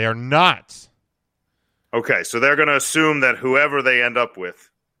 They are not. Okay, so they're going to assume that whoever they end up with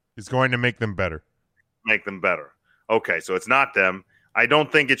is going to make them better. Okay, so it's not them. I don't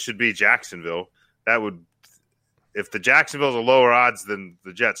think it should be Jacksonville. If the Jacksonville's a lower odds than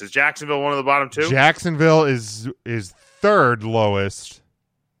the Jets, is Jacksonville one of the bottom two? Jacksonville is third lowest.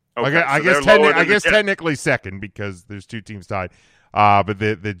 Okay, I guess technically second because there's two teams tied. But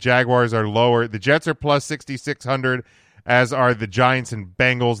the Jaguars are lower. The Jets are plus 6,600, as are the Giants and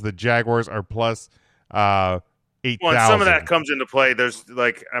Bengals. The Jaguars are plus 8,000. Well, some of that comes into play. There's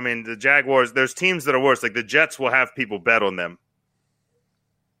the Jaguars. There's teams that are worse. Like the Jets will have people bet on them.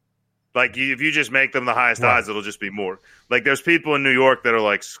 Like if you just make them the highest odds, it'll just be more. Like there's people in New York that are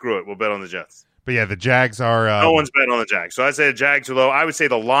like, screw it, we'll bet on the Jets. But yeah, the Jags are. No one's betting on the Jags, so I'd say the Jags are low. I would say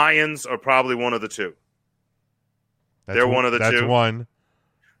the Lions are probably one of the two. They're one of the two.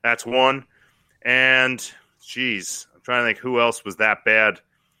 That's one. And geez, I'm trying to think who else was that bad.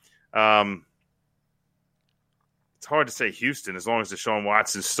 It's hard to say Houston as long as Deshaun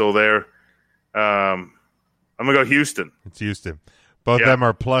Watson's still there. I'm gonna go Houston. It's Houston. Both of them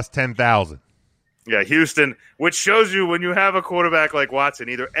are plus 10,000. Yeah, Houston, which shows you when you have a quarterback like Watson,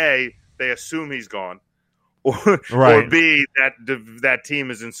 either A, they assume he's gone, or B, that team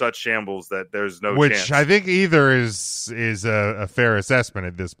is in such shambles that there's no chance. Which I think either is a fair assessment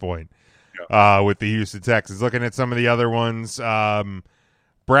at this point with the Houston Texans. Looking at some of the other ones,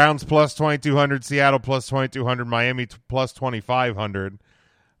 Browns plus 2,200, Seattle plus 2,200, Miami plus 2,500.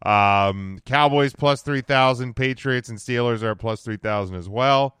 Cowboys plus 3,000, Patriots and Steelers are plus 3,000 as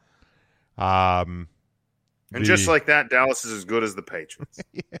well. And just like that, Dallas is as good as the Patriots.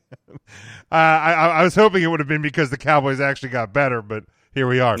 I was hoping it would have been because the Cowboys actually got better, but here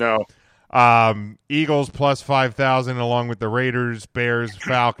we are. No. Eagles plus 5,000 along with the Raiders, Bears,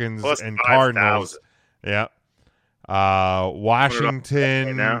 Falcons, and 5, Cardinals. 000. Yeah.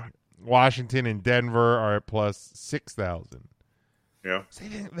 Washington and Denver are at plus 6,000. Yeah. So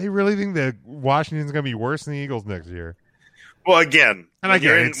they really think that Washington's going to be worse than the Eagles next year. Well, again, when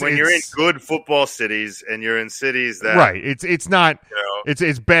you're in good football cities and you're in cities that it's not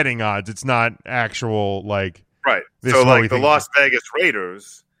it's betting odds. It's not actual like So like the Las Vegas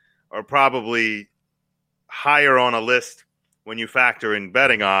Raiders are probably higher on a list when you factor in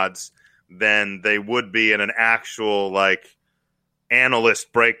betting odds than they would be in an actual like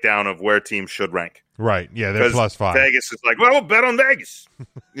analyst breakdown of where teams should rank. Right. Yeah, they're plus 5. Vegas is like, well, bet on Vegas.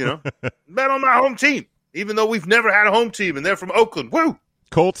 Bet on my home team, even though we've never had a home team and they're from Oakland. Woo!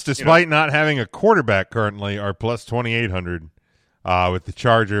 Colts, despite not having a quarterback currently, are plus 2,800 with the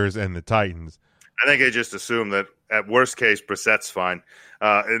Chargers and the Titans. I think they just assume that at worst case, Brissett's fine,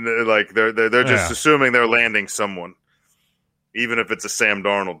 and they're just assuming they're landing someone, even if it's a Sam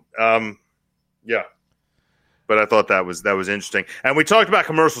Darnold. Yeah, but I thought that was interesting. And we talked about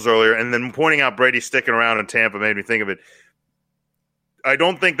commercials earlier, and then pointing out Brady sticking around in Tampa made me think of it. I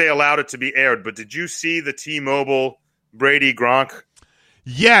don't think they allowed it to be aired, but did you see the T-Mobile Brady Gronk?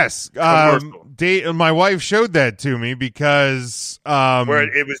 Yes, my wife showed that to me because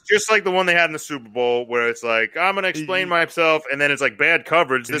where it was just like the one they had in the Super Bowl, where it's like, I'm going to explain myself, and then it's like bad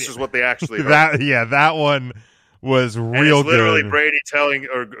coverage. This is what they actually heard. that one was real good. Literally Brady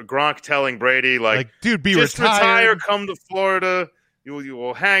Gronk telling Brady, like dude, just retire, come to Florida. You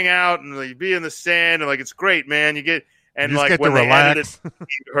will hang out and you'll be in the sand, and like it's great, man. You like when they edited it,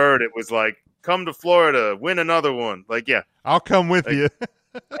 you heard it was like, come to Florida, win another one. Like, yeah. I'll come with you.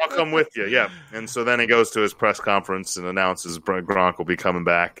 I'll come with you, yeah. And so then he goes to his press conference and announces Gronk will be coming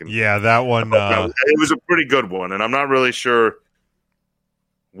back. And yeah, that one. It was a pretty good one, and I'm not really sure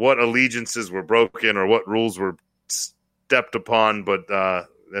what allegiances were broken or what rules were stepped upon, but I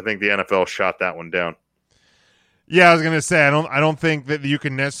think the NFL shot that one down. Yeah, I was going to say, I don't think that you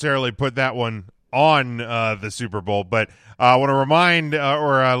can necessarily put that one on the Super Bowl, but I want to remind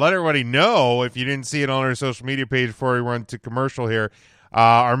or let everybody know, if you didn't see it on our social media page before we run to commercial here,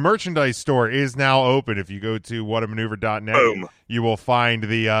 our merchandise store is now open. If you go to whatamaneuver.net, you will find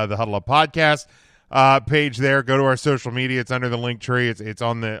the Huddle Up Podcast page there. Go to our social media; it's under the link tree. It's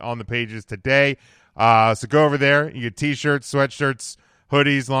on the pages today. So go over there. You get t-shirts, sweatshirts,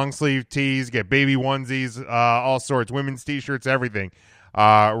 hoodies, long sleeve tees, get baby onesies, all sorts, women's t-shirts, everything.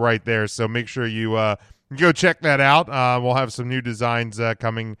 Right there. So make sure you go check that out. We'll have some new designs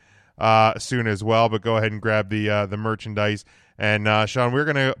coming soon as well, but go ahead and grab the merchandise. And Sean, we're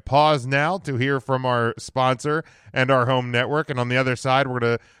going to pause now to hear from our sponsor and our home network. And on the other side, we're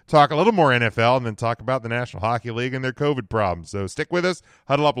going to talk a little more NFL and then talk about the National Hockey League and their COVID problems. So stick with us.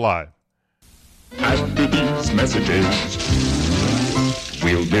 Huddle Up Live. After these messages,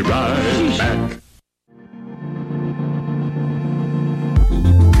 we'll be right back.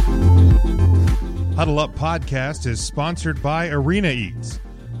 Huddle Up Podcast is sponsored by Arena Eats.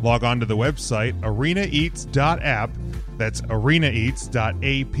 Log on to the website arenaeats.app, that's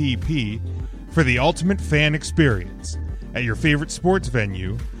arenaeats.app, for the ultimate fan experience. At your favorite sports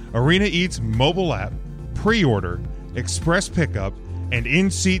venue, Arena Eats mobile app, pre-order, express pickup, and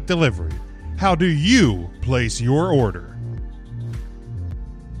in-seat delivery. How do you place your order?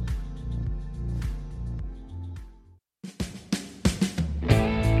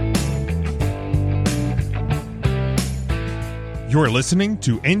 You're listening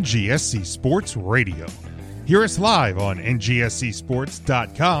to NGSC Sports Radio. Hear us live on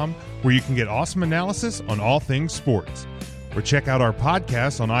ngscsports.com, where you can get awesome analysis on all things sports. Or check out our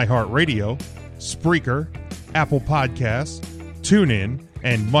podcasts on iHeartRadio, Spreaker, Apple Podcasts, TuneIn,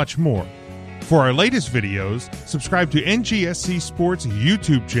 and much more. For our latest videos, subscribe to NGSC Sports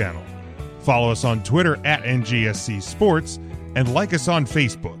YouTube channel. Follow us on Twitter at NGSC Sports, and like us on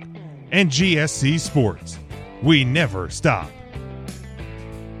Facebook. NGSC Sports. We never stop.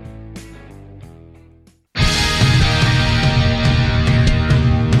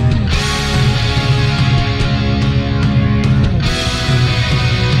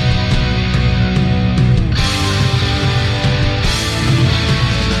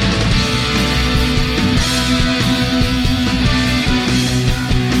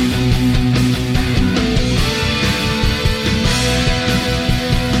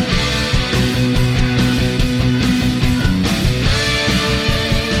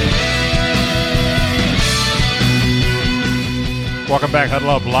 Welcome back, Huddle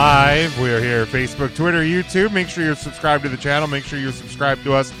Up Live. We are here, Facebook, Twitter, YouTube. Make sure you're subscribed to the channel. Make sure you're subscribed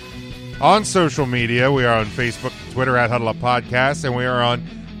to us on social media. We are on Facebook, Twitter at Huddle Up Podcast, and we are on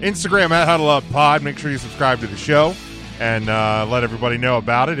Instagram at Huddle Up Pod. Make sure you subscribe to the show and let everybody know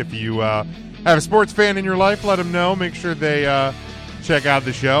about it. If you have a sports fan in your life, let them know. Make sure they check out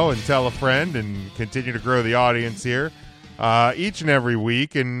the show and tell a friend and continue to grow the audience here each and every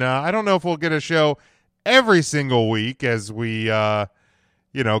week. And I don't know if we'll get a show every single week as we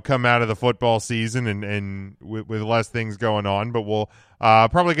come out of the football season and with less things going on, but we'll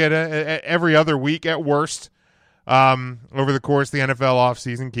probably get every other week at worst over the course of the NFL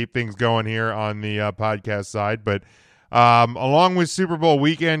offseason. Keep things going here on the podcast side. But along with Super Bowl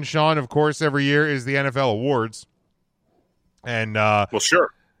weekend, Sean, of course, every year is the NFL awards. And well, sure.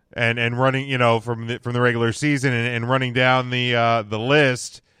 And running, from the regular season and running down the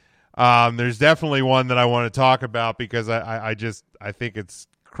list. There's definitely one that I want to talk about because I think it's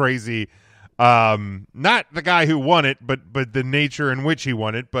crazy. Not the guy who won it, but the nature in which he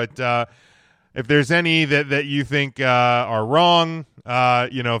won it. But if there's any that you think are wrong,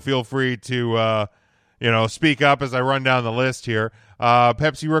 feel free to speak up as I run down the list here.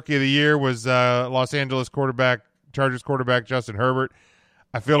 Pepsi Rookie of the Year was Los Angeles Chargers quarterback Justin Herbert.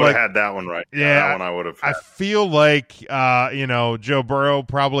 I feel like I had that one right. Yeah, that one I would have. I feel like Joe Burrow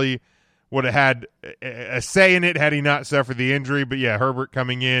probably would have had a say in it had he not suffered the injury. But yeah, Herbert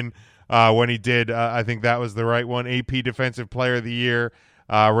coming in when he did, I think that was the right one. AP Defensive Player of the Year,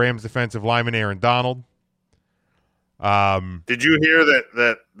 Rams defensive lineman Aaron Donald. Did you hear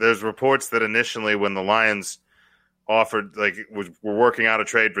that there's reports that initially when the Lions offered, were working out a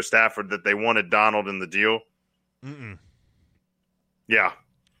trade for Stafford, that they wanted Donald in the deal? Mm-mm. Yeah.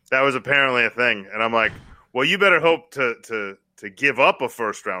 That was apparently a thing. And I'm like, well, you better hope to give up a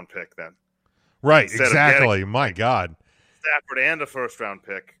first-round pick then. Right, exactly. My God. Stafford and a first-round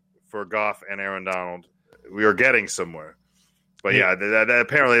pick for Goff and Aaron Donald. We are getting somewhere. But yeah,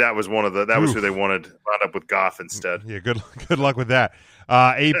 apparently that was was who they wanted. Wound up with Goff instead. Yeah, good luck with that.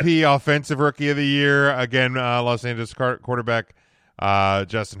 AP Offensive Rookie of the Year, again, Los Angeles quarterback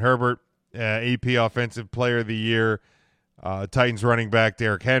Justin Herbert. AP Offensive Player of the Year, Titans running back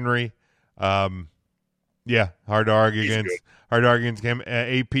Derrick Henry. Hard to argue against him.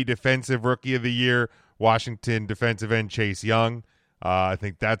 AP Defensive Rookie of the Year, Washington defensive end Chase Young. I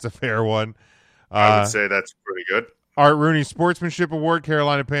think that's a fair one. I would say that's pretty good. Art Rooney Sportsmanship Award,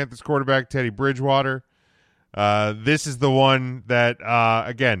 Carolina Panthers quarterback Teddy Bridgewater. This is the one that,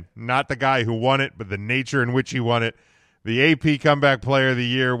 again, not the guy who won it, but the nature in which he won it. The AP Comeback Player of the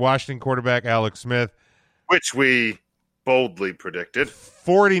Year, Washington quarterback Alex Smith. Which we boldly predicted.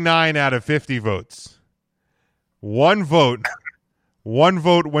 49 out of 50 votes. One vote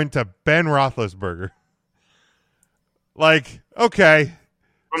went to Ben Roethlisberger. Okay.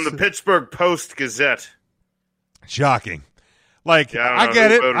 From the Pittsburgh Post-Gazette. Shocking. I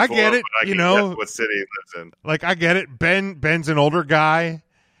get it. I get it. What city he lives in. I get it. Ben's an older guy.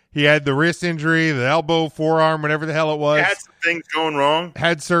 He had the wrist injury, the elbow, forearm, whatever the hell it was. He had some things going wrong.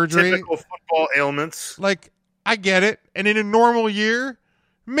 Had surgery. Typical football ailments. I get it. And in a normal year,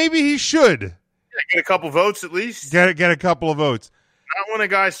 maybe he should. Yeah, get a couple votes at least. Get a couple of votes. Not when a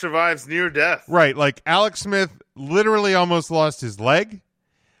guy survives near death. Right. Alex Smith literally almost lost his leg.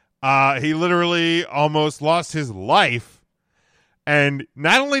 He literally almost lost his life. And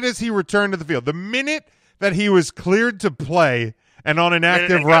not only does he return to the field, the minute that he was cleared to play and on an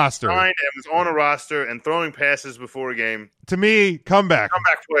active roster. And was on a roster and throwing passes before a game. To me, comeback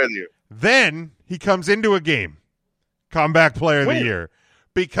player of the year. Then he comes into a game. Comeback player of the year.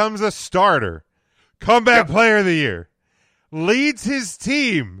 Becomes a starter. Comeback player of the year. Leads his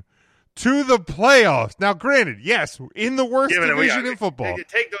team to the playoffs. Now, granted, yes, in the worst division in football.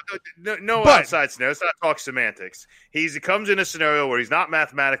 No outside scenario. Let's not talk semantics. He comes in a scenario where he's not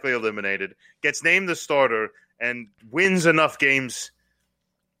mathematically eliminated, gets named the starter, and wins enough games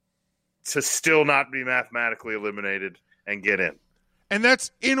to still not be mathematically eliminated and get in. And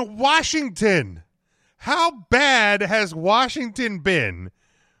that's in Washington. How bad has Washington been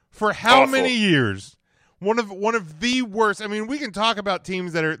for how many years? One of the worst. I mean, we can talk about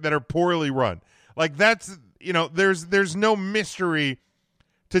teams that are poorly run. That's there's no mystery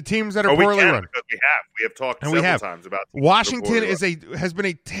to teams that are poorly run. Because we have talked several times about Washington has been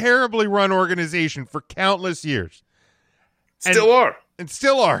a terribly run organization for countless years. Still are.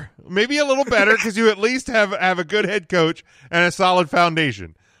 Maybe a little better because you at least have a good head coach and a solid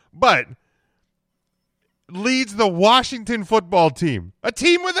foundation. But leads the Washington football team, a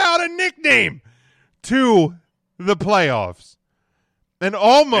team without a nickname, to the playoffs. And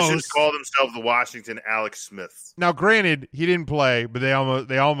almost they should call themselves the Washington Alex Smiths. Now, granted, he didn't play, but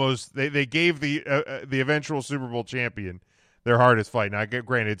they gave the eventual Super Bowl champion their hardest fight. Now,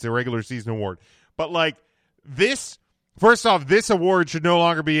 granted, it's a regular season award, but this. First off, this award should no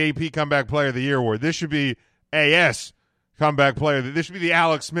longer be AP Comeback Player of the Year award. This should be AS Comeback Player. This should be the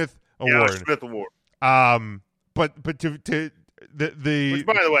Alex Smith award. Alex Smith award. But to the which,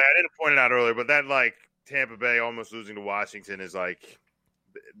 by the way, I didn't point it out earlier, but that Tampa Bay almost losing to Washington is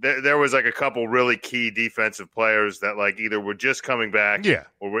there was a couple really key defensive players that either were just coming back,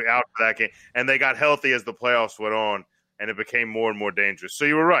 or were out for that game, and they got healthy as the playoffs went on. And it became more and more dangerous. So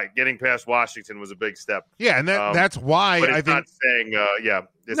you were right. Getting past Washington was a big step. Yeah, and that's why I think. Not saying,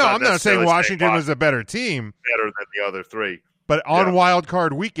 I'm not saying Washington was a better team, better than the other three. But on Wild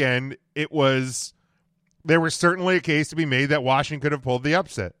Card Weekend, there was certainly a case to be made that Washington could have pulled the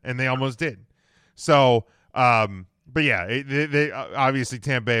upset, and they almost did. So, but yeah, they obviously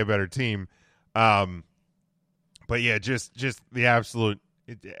Tampa Bay a better team. But yeah, just the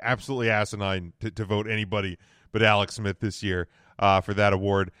absolutely asinine to vote anybody but Alex Smith this year. for that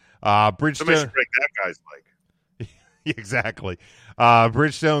award. Bridgestone. Somebody should break that guy's leg. Exactly.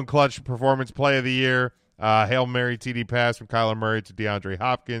 Bridgestone Clutch Performance Play of the Year. Hail Mary TD pass from Kyler Murray to DeAndre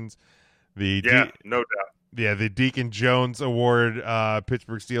Hopkins. No doubt. Yeah, the Deacon Jones Award,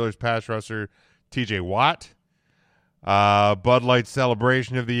 Pittsburgh Steelers pass rusher TJ Watt. Bud Light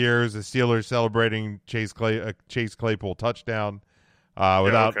Celebration of the Year is the Steelers celebrating Chase Claypool touchdown.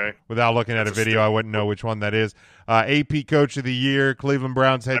 Without looking at a video, I wouldn't know which one that is. AP Coach of the Year, Cleveland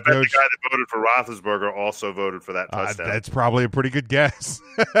Browns head coach. The guy that voted for Roethlisberger also voted for that touchdown. That's probably a pretty good guess.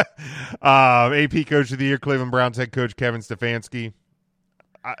 AP Coach of the Year, Cleveland Browns head coach Kevin Stefanski.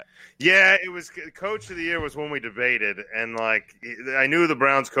 It was Coach of the Year was when we debated, and I knew the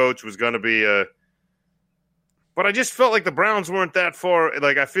Browns coach was going to be but I just felt like the Browns weren't that far.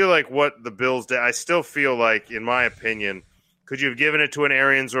 I feel like what the Bills did, I still feel like, in my opinion, could you have given it to an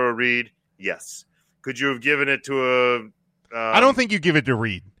Arians or a Reed? Yes. Could you have given it to a? I don't think you give it to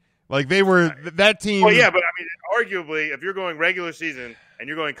Reed. They were that team. Well, yeah, but I mean, arguably, if you're going regular season and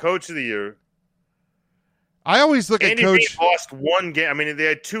you're going Coach of the Year. I always look Andy at Coach. Reid lost one game. I mean, they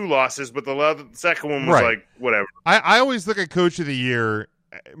had 2 losses, but the second one was whatever. I always look at Coach of the Year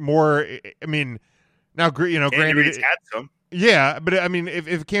more. I mean, now Andy granted, Reid's had some. Yeah, but I mean,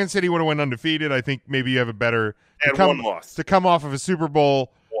 if Kansas City would have went undefeated, I think maybe you have a better. They had 1 loss to come off of a Super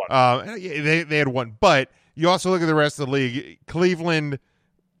Bowl. They had 1, but you also look at the rest of the league. Cleveland.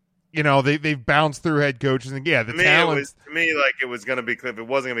 They've bounced through head coaches, and the talent. To me, it was going to be Cleveland.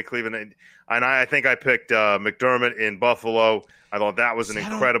 It wasn't going to be Cleveland, and I think I picked McDermott in Buffalo. I thought that was an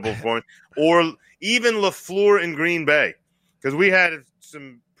incredible performance, or even LaFleur in Green Bay, because we had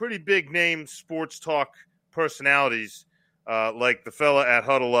some pretty big name sports talk personalities, like the fella at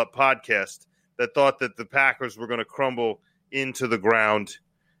Huddle Up podcast, that thought that the Packers were going to crumble into the ground,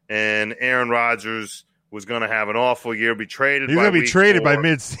 and Aaron Rodgers was going to have an awful year, be traded. He's going to be traded by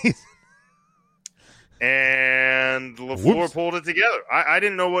midseason. And LaFleur pulled it together. I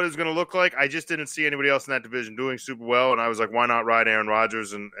didn't know what it was going to look like. I just didn't see anybody else in that division doing super well, and I was like, why not ride Aaron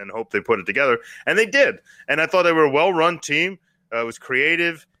Rodgers and hope they put it together? And they did. And I thought they were a well-run team. It was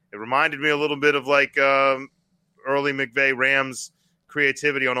creative. It reminded me a little bit of early McVay Rams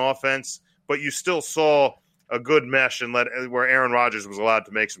creativity on offense, but you still saw a good mesh and where Aaron Rodgers was allowed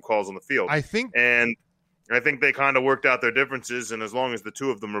to make some calls on the field. I think they kind of worked out their differences, and as long as the 2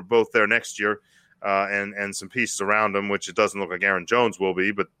 of them are both there next year, and some pieces around them, which it doesn't look like Aaron Jones will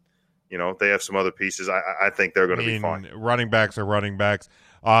be, but they have some other pieces. I think they're going to be fine. Running backs are running backs.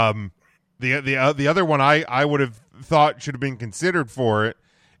 The other one I would have thought should have been considered for it,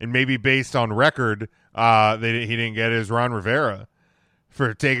 and maybe based on record, he didn't get, is Ron Rivera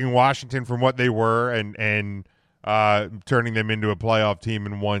for taking Washington from what they were and turning them into a playoff team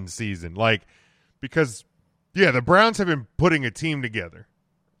in 1 season. Because the Browns have been putting a team together.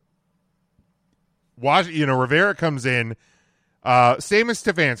 Rivera comes in, same as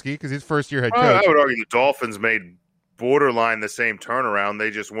Stefanski, because his first year head coach. I would argue the Dolphins made borderline the same turnaround. They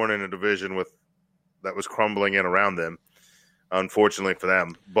just weren't in a division that was crumbling in around them. Unfortunately for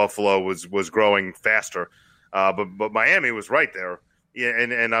them, Buffalo was growing faster, but Miami was right there. Yeah,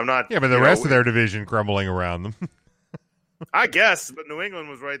 and I'm not. Yeah, but the rest of their division crumbling around them. I guess, but New England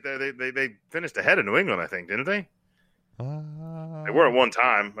was right there. They finished ahead of New England, I think, didn't they? They were at one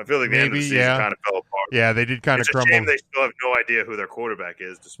time. I feel like the end of the season kind of fell apart. Yeah, they did kind of crumble. It's a shame they still have no idea who their quarterback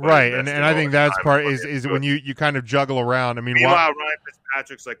is. Right, and I think that's part is when you kind of juggle around. I mean, meanwhile, Ryan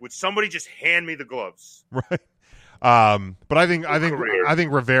Fitzpatrick's like, would somebody just hand me the gloves? Right. But I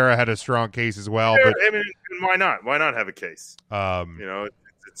think Rivera had a strong case as well. But I mean, why not? Why not have a case?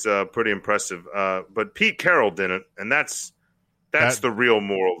 It's pretty impressive. But Pete Carroll didn't, and that's the real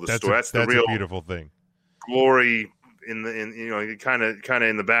moral of the story. That's the real beautiful thing. Glory in kind of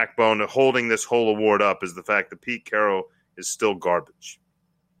in the backbone of holding this whole award up is the fact that Pete Carroll is still garbage.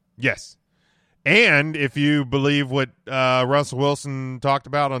 Yes. And if you believe what Russell Wilson talked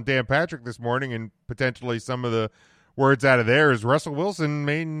about on Dan Patrick this morning, and potentially some of the words out of there, is Russell Wilson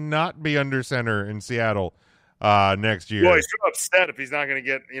may not be under center in Seattle next year. Well, he's so upset if he's not going to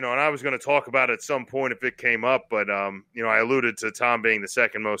get, and I was going to talk about it at some point if it came up, but, I alluded to Tom being the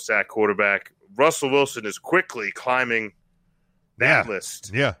second most sacked quarterback. Russell Wilson is quickly climbing that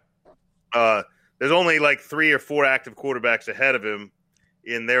list. Yeah. There's only 3 or 4 active quarterbacks ahead of him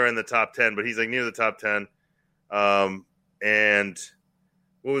in the top 10, but he's near the top 10. And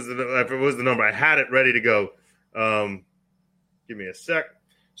what was the number? I had it ready to go. Give me a sec.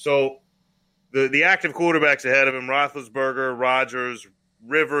 So the active quarterbacks ahead of him: Roethlisberger, Rodgers,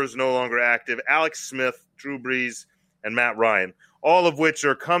 Rivers, no longer active, Alex Smith, Drew Brees, and Matt Ryan, all of which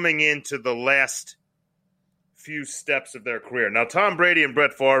are coming into the last few steps of their career. Now, Tom Brady and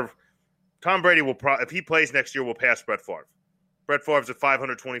Brett Favre, Tom Brady will if he plays next year, will pass Brett Favre. Brett Favre's at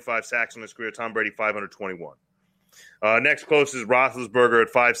 525 sacks in his career. Tom Brady 521. Next closest is Roethlisberger at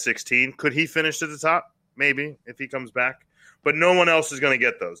 516. Could he finish at the top? Maybe, if he comes back. But no one else is going to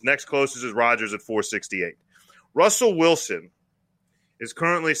get those. Next closest is Rodgers at 468. Russell Wilson is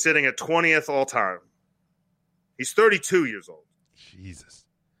currently sitting at 20th all time. He's 32 years old. Jesus.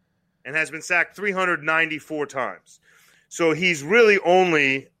 And has been sacked 394 times. So he's really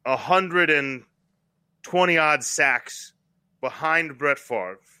only 120-odd sacks behind Brett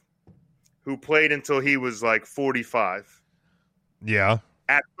Favre, who played until he was like 45. Yeah.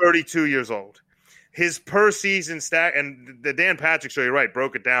 At 32 years old. His per-season stat, and the Dan Patrick show, you're right,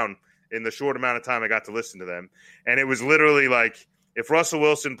 broke it down in the short amount of time I got to listen to them. And it was literally like, if Russell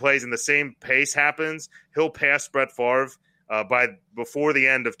Wilson plays and the same pace happens, he'll pass Brett Favre before the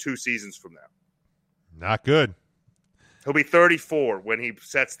end of 2 seasons from now. Not good. He'll be 34 when he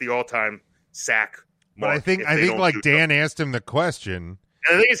sets the all-time sack But mark. I think like Dan asked him the question.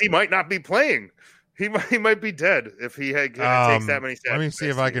 And the thing is, he might not be playing. He might be dead if he takes that many sacks. Let me see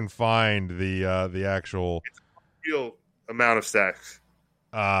if I can find the actual real amount of sacks.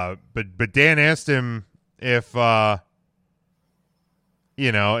 But Dan asked him if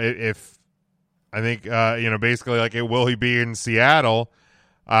if I think basically like will he be in Seattle,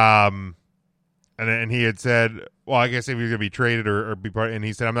 and he had said, well, I guess if he's going to be traded or be part, and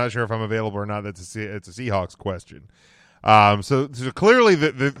he said, I'm not sure if I'm available or not. It's a Seahawks question. So clearly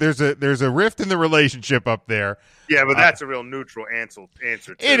there's a rift in the relationship up there. Yeah, but that's a real neutral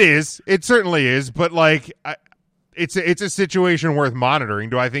answer. Too. It is. It certainly is. But like, it's a situation worth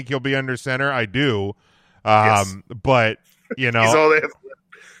monitoring. Do I think he'll be under center? I do. Yes. But he's all they have.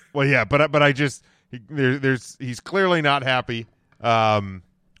 Well, yeah, but I just he's clearly not happy,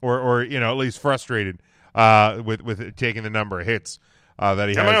 or at least frustrated with taking the number of hits that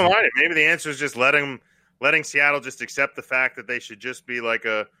he has. Maybe the answer is just letting Seattle just accept the fact that they should just be like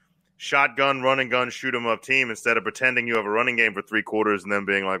a shotgun, run and gun, shoot 'em up team instead of pretending you have a running game for 3 quarters and then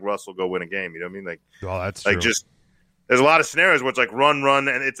being like, Russell, go win a game. You know what I mean? Like, well, that's like true. Just there's a lot of scenarios where it's like run,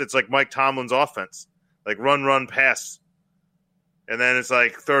 and it's like Mike Tomlin's offense, like run, pass, and then it's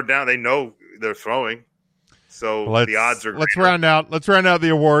like third down. They know they're throwing, so the odds are. Let's round out the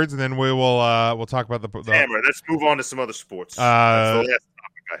awards, and then we'll talk about the hammer. Let's move on to some other sports. That's the last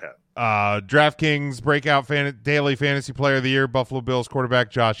topic I have. DraftKings breakout daily fantasy player of the year, Buffalo Bills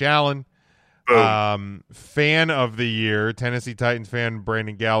quarterback Josh Allen. Fan of the year, Tennessee Titans fan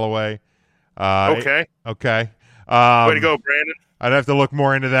Brandon Galloway. Okay. Way to go, Brandon. I'd have to look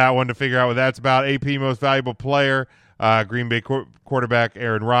more into that one to figure out what that's about. AP most valuable player, Green Bay quarterback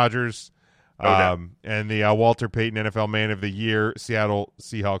Aaron Rodgers. And the Walter Payton NFL man of the year, Seattle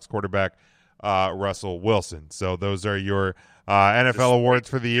Seahawks quarterback Russell Wilson. So those are your NFL awards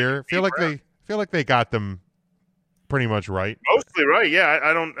for the year. Feel like they got them pretty much right. Mostly right. Yeah.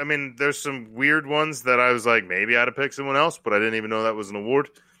 I mean, there's some weird ones that I was like, maybe I'd have picked someone else, but I didn't even know that was an award.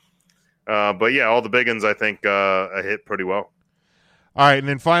 But yeah, all the big ones I think I hit pretty well. All right, and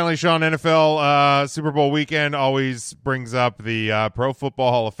then finally, Sean, NFL Super Bowl weekend always brings up the Pro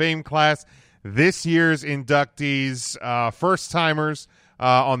Football Hall of Fame class. This year's inductees, first-timers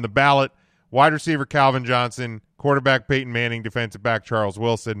on the ballot, wide receiver Calvin Johnson, quarterback Peyton Manning, defensive back Charles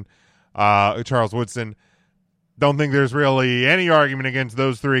Woodson. Don't think there's really any argument against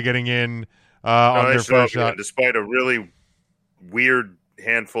those three getting in on their first shot. Despite a really weird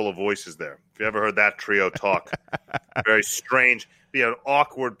handful of voices there. If you ever heard that trio talk, very strange. Be an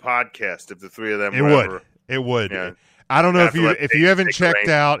awkward podcast if the three of them. It would. Yeah. I don't know if you haven't checked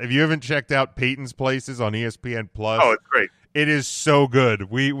out Peyton's Places on ESPN Plus. Oh, it's great. It is so good.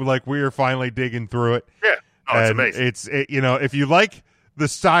 We are finally digging through it. Yeah. Oh, it's amazing. If you like the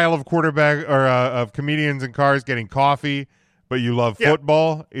style of quarterback or of comedians in cars getting coffee, but you love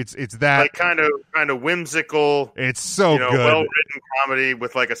football, it's that like kind of whimsical. It's so good, well-written comedy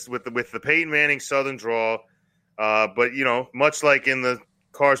with with the Peyton Manning Southern drawl. But much like in the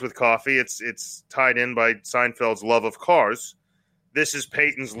Cars with Coffee, it's tied in by Seinfeld's love of cars. This is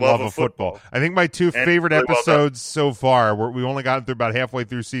Peyton's love of football. I think my two favorite episodes so far, we only got through about halfway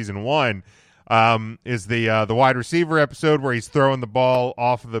through season 1, is the wide receiver episode where he's throwing the ball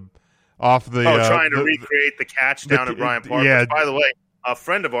off the trying to recreate the catch down at Bryant Park. Yeah. By the way, a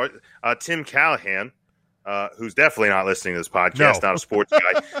friend of ours, Tim Callahan, who's definitely not listening to this podcast, not a sports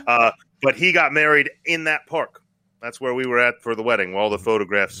guy, but he got married in that park. That's where we were at for the wedding. All the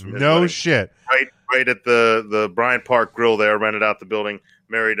photographs. No shit. Right at the Bryant Park Grill there. Rented out the building.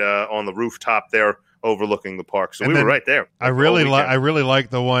 Married on the rooftop there overlooking the park. So And we then were right there. I really like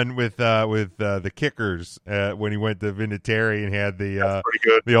the one with the kickers when he went to Vinatieri and had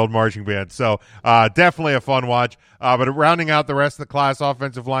the old marching band. So definitely a fun watch. But rounding out the rest of the class,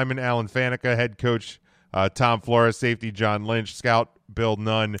 offensive lineman Alan Faneca, head coach Tom Flores, safety John Lynch, scout Bill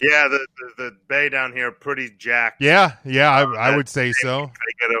Nunn. Yeah, the Bay down here pretty jacked. Yeah, I would say so.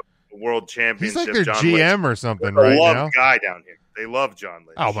 They get a world championship. He's like their John GM Lynch. or something They're right a now. guy down here. They love John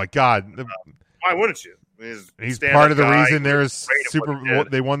Lynch. Oh my God! Why wouldn't you? He's part of the reason there's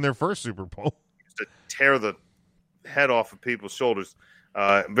they won their first Super Bowl. To tear the head off of people's shoulders.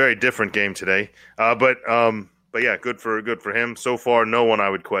 Very different game today. But yeah, good for him. So far, no one I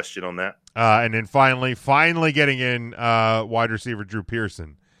would question on that. And then finally getting in wide receiver Drew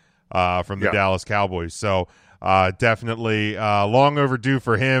Pearson from the Dallas Cowboys. So definitely long overdue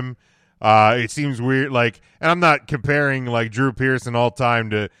for him. It seems weird, and I'm not comparing Drew Pearson all time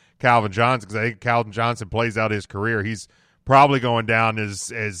to Calvin Johnson, because I think Calvin Johnson plays out his career. He's probably going down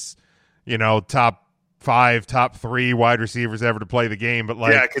as top 5, top 3 wide receivers ever to play the game. But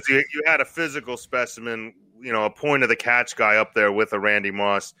because you had a physical specimen, a point of the catch guy up there with a Randy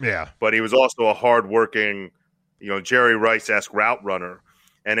Moss. Yeah, but he was also a hardworking, Jerry Rice-esque route runner,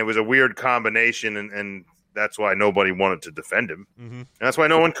 and it was a weird combination, and that's why nobody wanted to defend him. Mm-hmm. And that's why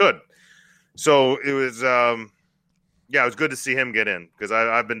no one could. So it was, it was good to see him get in, because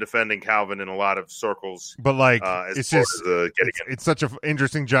I've been defending Calvin in a lot of circles. But it's such an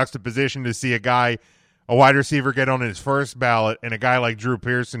interesting juxtaposition to see a wide receiver, get on his first ballot, and a guy like Drew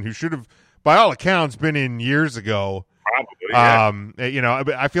Pearson, who should have, by all accounts, been in years ago. Probably, yeah.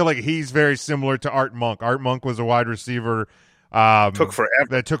 I feel like he's very similar to Art Monk. Art Monk was a wide receiver. Took forever.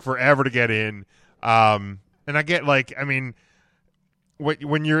 That took forever to get in. And I get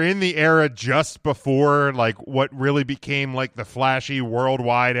when you're in the era just before what really became the flashy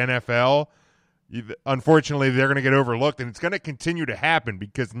worldwide NFL, unfortunately they're going to get overlooked, and it's going to continue to happen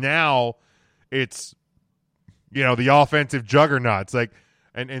because now it's the offensive juggernauts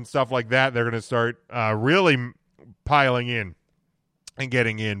and stuff like that. They're going to start really piling in and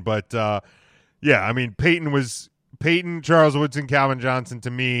getting in. But Peyton, Charles Woodson, Calvin Johnson, to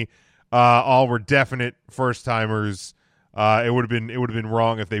me, all were definite first timers. It would have been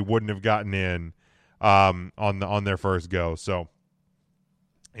wrong if they wouldn't have gotten in on their first go. So,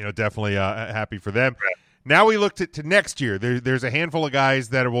 definitely happy for them. Now we looked to next year. There's a handful of guys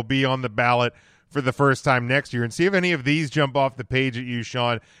that will be on the ballot for the first time next year, and see if any of these jump off the page at you,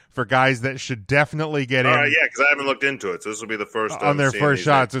 Sean, for guys that should definitely get in. Because I haven't looked into it, so this will be the first on their first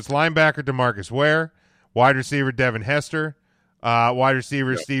shot. So it's linebacker DeMarcus Ware, wide receiver Devin Hester, wide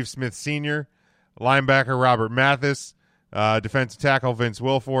receiver Steve Smith Sr., linebacker Robert Mathis, defensive tackle Vince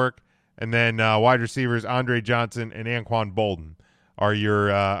Wilfork, and then wide receivers Andre Johnson and Anquan Bolden are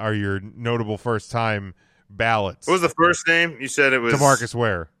your notable first time ballots. What was the first name? You said it was DeMarcus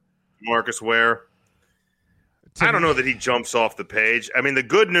Ware. DeMarcus Ware. I don't know that he jumps off the page. I mean, the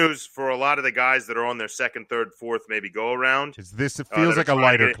good news for a lot of the guys that are on their second, third, fourth, maybe go around. It feels like a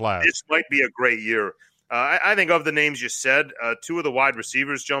lighter class. This might be a great year. I think of the names you said, 2 of the wide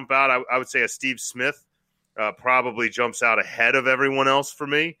receivers jump out. I would say a Steve Smith probably jumps out ahead of everyone else for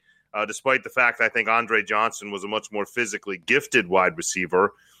me, despite the fact I think Andre Johnson was a much more physically gifted wide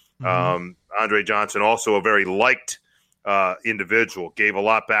receiver. Mm-hmm. Andre Johnson, also a very liked individual, gave a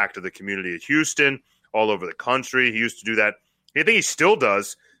lot back to the community of Houston, all over the country. He used to do that. I think he still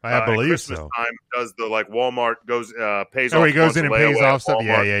does. I believe Christmas so. Time does the Walmart pays off. Oh, he goes in and pays off stuff.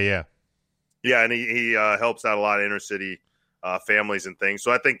 Yeah. Yeah, and he helps out a lot of inner city families and things.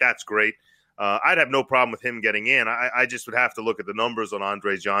 So I think that's great. I'd have no problem with him getting in. I just would have to look at the numbers on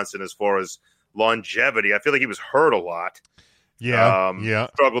Andre Johnson as far as longevity. I feel like he was hurt a lot. Yeah.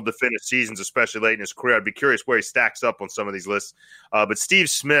 Struggled to finish seasons, especially late in his career. I'd be curious where he stacks up on some of these lists. But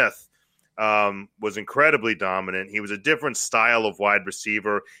Steve Smith was incredibly dominant. He was a different style of wide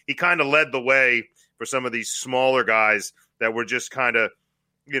receiver. He kind of led the way for some of these smaller guys that were just kind of,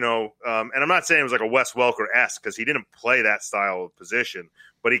 and I'm not saying it was like a Wes Welker-esque because he didn't play that style of position,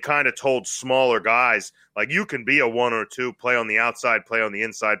 but he kind of told smaller guys, you can be a 1 or 2, play on the outside, play on the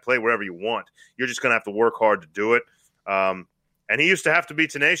inside, play wherever you want. You're just going to have to work hard to do it. And he used to have to be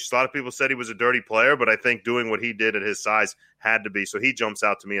tenacious. A lot of people said he was a dirty player, but I think doing what he did at his size had to be. So he jumps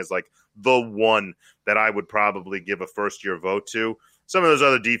out to me as the one that I would probably give a first-year vote to. Some of those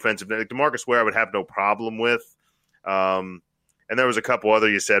other defensive, DeMarcus Ware I would have no problem with. And there was a couple other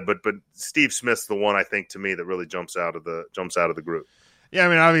you said, but Steve Smith's the one I think to me that really jumps out of the group. Yeah, I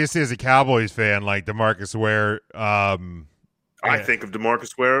mean, obviously as a Cowboys fan, DeMarcus Ware. I think of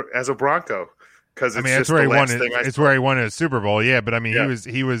DeMarcus Ware as a Bronco because that's where he won. It's where he won a Super Bowl. Yeah, but I mean,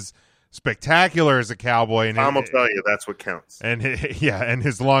 he was spectacular as a Cowboy. And Tom will tell you that's what counts. And and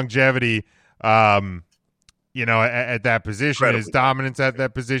his longevity, at that position, Incredibly. his dominance at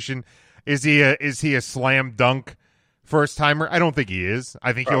that position. Is he a slam dunk first timer? I don't think he is.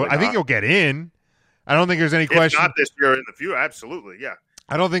 I think he'll get in. I don't think there's any question. If not this year, in the future, absolutely, yeah.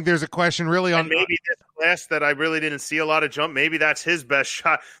 I don't think there's a question really on. And maybe this class that I really didn't see a lot of jump. Maybe that's his best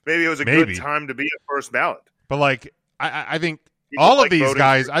shot. Maybe it was a good time to be a first ballot. But like, I think all of these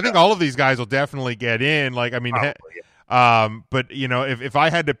guys. I think all of these guys will definitely get in. Like, I mean, but if I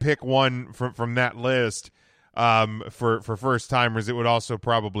had to pick one from that list, for first timers, it would also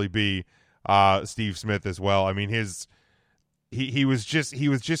probably be Steve Smith as well. I mean, he was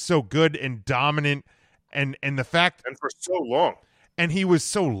just so good and dominant, and the fact, and for so long. And he was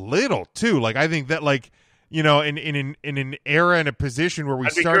so little too. Like, I think that, like, in an era and a position where we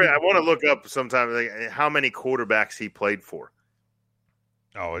started. I want to look up sometime how many quarterbacks he played for.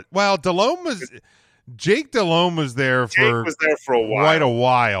 Oh well, Jake Delhomme was there for a while. Quite a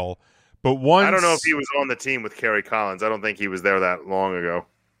while. But once, I don't know if he was on the team with Kerry Collins. I don't think he was there that long ago.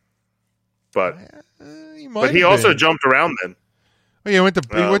 But he also jumped around then. Oh, yeah, he went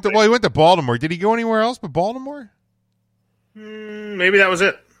to Baltimore. Did he go anywhere else but Baltimore? Maybe that was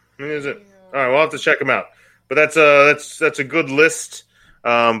it. All right, we'll have to check him out. But that's a good list.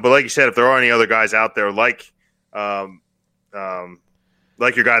 But like you said, if there are any other guys out there like your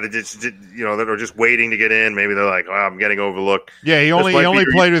guy that that are just waiting to get in, maybe they're like, oh, I'm getting overlooked. Yeah, he only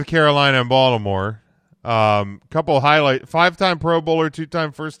played with Carolina and Baltimore. Couple of highlight: 5-time Pro Bowler,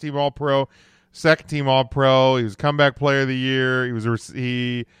 2-time first team All Pro, second team All Pro. He was comeback player of the year.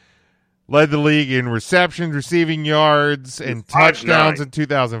 He led the league in receptions, receiving yards, and touchdowns in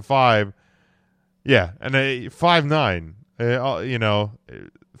 2005. Yeah, and 5'9".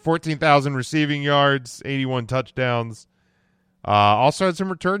 14,000 receiving yards, 81 touchdowns. Also had some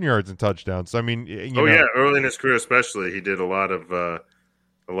return yards and touchdowns. So, I mean, early in his career, especially, he did a lot of that.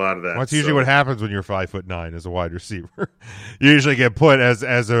 That's usually what happens when you're 5'9" as a wide receiver. You usually get put as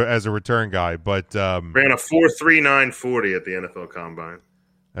a return guy. But ran a 4.39 40 at the NFL Combine.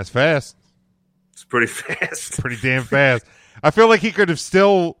 That's fast. It's pretty fast. Pretty damn fast. I feel like he could have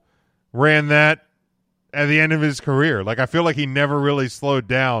still ran that at the end of his career. Like, I feel like he never really slowed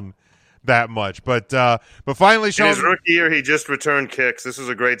down that much. But finally, Sean, in his rookie year, he just returned kicks. This was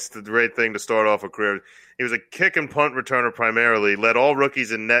a great thing to start off a career. He was a kick and punt returner primarily, led all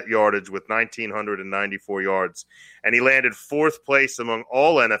rookies in net yardage with 1,994 yards, and he landed 4th place among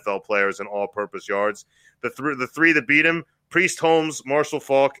all NFL players in all-purpose yards. The three that beat him: Priest Holmes, Marshall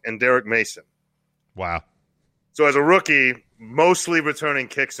Faulk, and Derek Mason. Wow. So as a rookie, mostly returning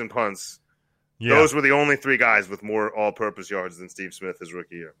kicks and punts, those were the only 3 guys with more all-purpose yards than Steve Smith his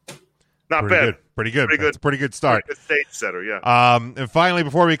rookie year. Not bad. Pretty good. It's a pretty good start. Pretty good stage setter, yeah. And finally,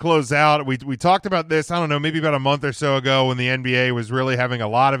 before we close out, we talked about this, I don't know, maybe about a month or so ago when the NBA was really having a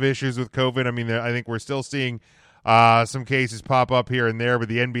lot of issues with COVID. I mean, I think we're still seeing some cases pop up here and there, but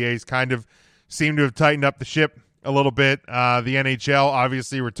the NBA's kind of seemed to have tightened up the ship a little bit. The NHL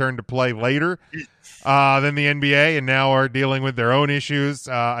obviously returned to play later than the NBA, and now are dealing with their own issues.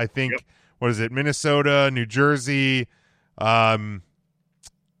 I think, what is it, Minnesota, New Jersey,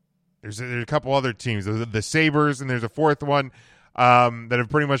 there's a couple other teams, the Sabres, and there's a 4th one that have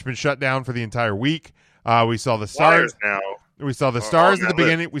pretty much been shut down for the entire week. We saw the Stars now. We saw the Stars at the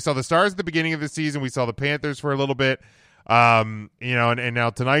beginning. We saw the Stars at the beginning of the season. We saw the Panthers for a little bit. And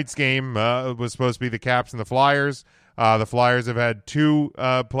now tonight's game was supposed to be the Caps and the Flyers. The Flyers have had 2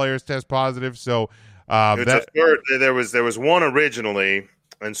 players test positive. So there was one originally,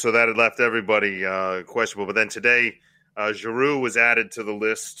 and so that had left everybody questionable. But then today, Giroux was added to the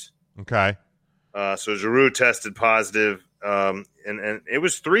list. Okay. So Giroux tested positive, and it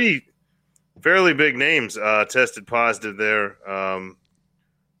was 3 fairly big names tested positive there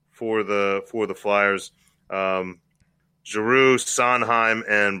for the Flyers. Giroux, Sondheim,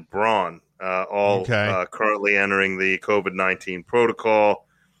 and Braun all currently entering the COVID-19 protocol.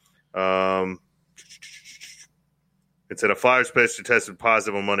 It said a Flyers pitcher tested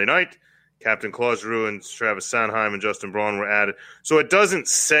positive on Monday night. Captain Claude Giroux and Travis Sondheim and Justin Braun were added. So it doesn't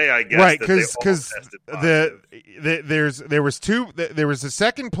say, I guess, right? Because there was a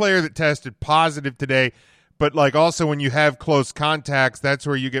second player that tested positive today, but like also when you have close contacts, that's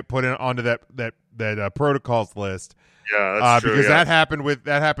where you get put onto that protocols list. Yeah, that's true. Because that happened with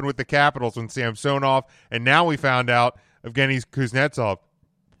the Capitals when Samsonov, and now we found out Evgeny Kuznetsov.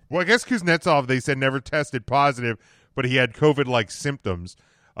 Well, I guess Kuznetsov, they said, never tested positive, but he had COVID-like symptoms.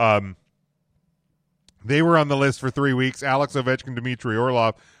 They were on the list for 3 weeks. Alex Ovechkin, Dmitry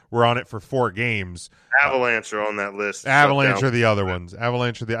Orlov were on it for 4 games. Avalanche are on that list. Avalanche are the other ones.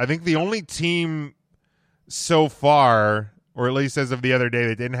 Avalanche are I think the only team so far, or at least as of the other day,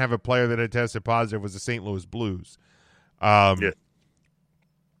 that didn't have a player that had tested positive was the St. Louis Blues. Yeah.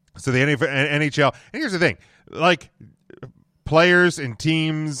 So the NHL, and here's the thing, like players and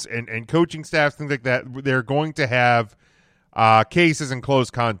teams and coaching staffs, things like that, they're going to have cases in close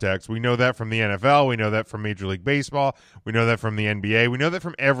context. We know that from the NFL. We know that from Major League Baseball. We know that from the NBA. We know that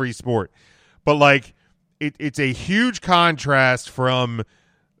from every sport. But, like, it's a huge contrast from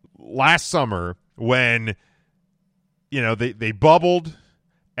last summer when, you know, they bubbled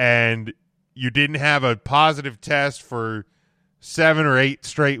and you didn't have a positive test for 7 or 8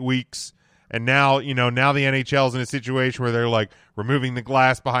 straight weeks. And now, you know, now the NHL is in a situation where they're, like, removing the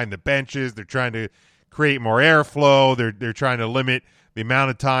glass behind the benches. They're trying to create more airflow. They're trying to limit the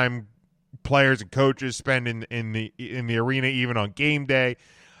amount of time players and coaches spend in the arena, even on game day.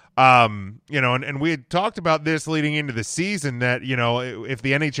 You know, and we had talked about this leading into the season that, you know, if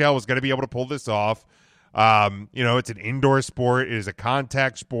the NHL was going to be able to pull this off, you know, it's an indoor sport. It is a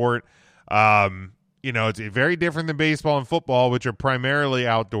contact sport. You know, it's very different than baseball and football, which are primarily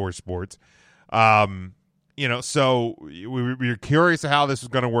outdoor sports. You know, so we're curious how this is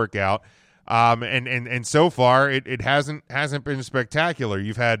going to work out. And so far it hasn't been spectacular.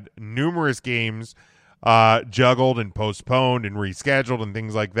 You've had numerous games juggled and postponed and rescheduled and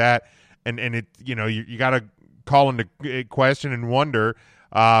things like that. And it, you know, you got to call into question and wonder,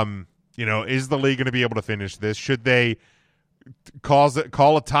 you know, is the league going to be able to finish this? Should they call a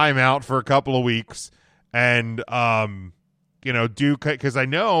timeout for a couple of weeks and, you know, because I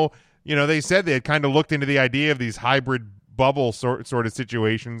know, you know, they said they had kind of looked into the idea of these hybrid bubble sort of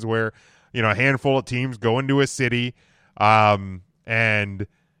situations where, you know, a handful of teams go into a city, and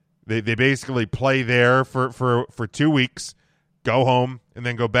they basically play there for 2 weeks, go home, and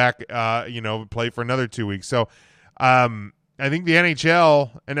then go back, you know, play for another 2 weeks. So I think the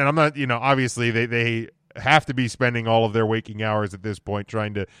NHL, and I'm not, you know, obviously they have to be spending all of their waking hours at this point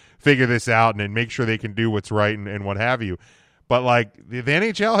trying to figure this out and make sure they can do what's right and what have you. But, like, the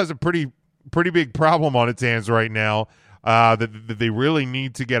NHL has a pretty big problem on its hands right now. That they really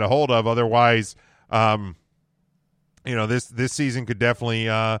need to get a hold of. Otherwise, you know, this season could definitely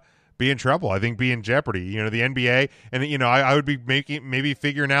be in trouble. I think be in jeopardy. You know, the NBA, and, you know, I would be maybe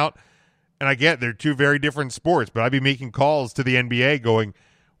figuring out, and I get they're two very different sports, but I'd be making calls to the NBA going,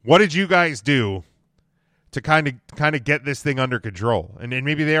 what did you guys do to kind of get this thing under control? And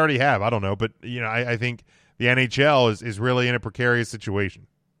maybe they already have. I don't know. But, you know, I think the NHL is really in a precarious situation.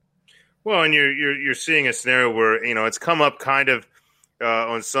 Well, and you're seeing a scenario where, you know, it's come up kind of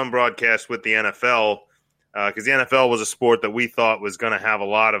on some broadcasts with the NFL, because the NFL was a sport that we thought was going to have a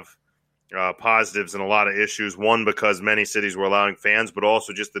lot of positives and a lot of issues. One, because many cities were allowing fans, but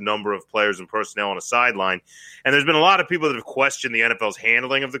also just the number of players and personnel on a sideline. And there's been a lot of people that have questioned the NFL's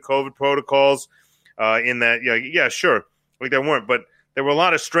handling of the COVID protocols. In that, yeah, sure, like there weren't, but there were a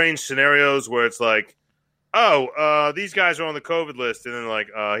lot of strange scenarios where it's like, oh, these guys are on the COVID list, and then like,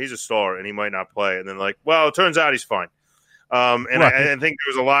 he's a star and he might not play, and then like, well, it turns out he's fine. And right. I think there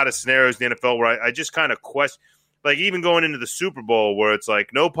was a lot of scenarios in the NFL where I just kind of question, like even going into the Super Bowl where it's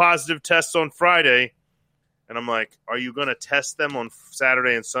like no positive tests on Friday, and I'm like, are you going to test them on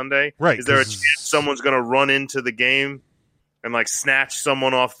Saturday and Sunday? Right? Is there a chance someone's going to run into the game and like snatch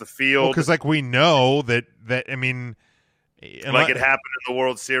someone off the field? Because like we know that I mean. Like it happened in the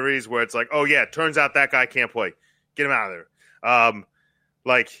World Series where it's like, oh, yeah, it turns out that guy can't play. Get him out of there.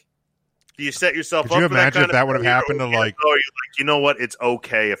 Like, do you set yourself up for that? Could you imagine if that would have happened to like – you're like, you know what? It's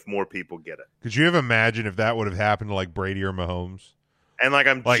okay if more people get it. Could you have imagined if that would have happened to like Brady or Mahomes? And like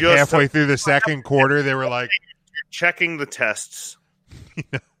I'm like just halfway through the second quarter, they were like – You're checking the tests.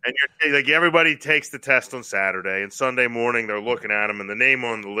 And you're like, everybody takes the test on Saturday, and Sunday morning they're looking at them, and the name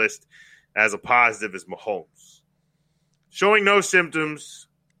on the list as a positive is Mahomes. Showing no symptoms.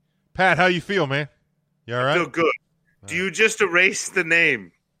 Pat, how you feel, man? You all right? I feel good. Do you just erase the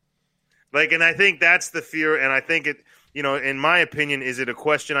name? Like, and I think that's the fear, and I think it, you know, in my opinion, is it a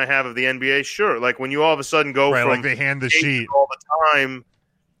question I have of the NBA? Sure. Like, when you all of a sudden go from like they hand the sheet all the time,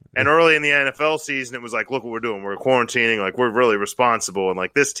 and early in the NFL season, it was like, look what we're doing. We're quarantining. Like, we're really responsible, and,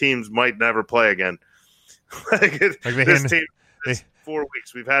 like, this team might never play again. This team, 4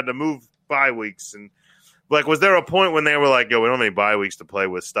 weeks. We've had to move bye weeks, and like, was there a point when they were like, yo, we don't have any bye weeks to play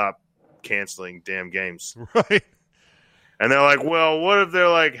with. Stop canceling damn games. Right. And they're like, well, what if they're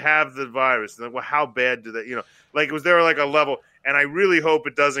like, have the virus? And like, well, how bad do they, you know, like, was there like a level? And I really hope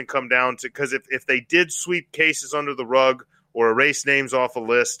it doesn't come down to, because if they did sweep cases under the rug or erase names off a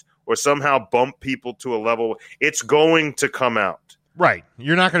list or somehow bump people to a level, it's going to come out. Right.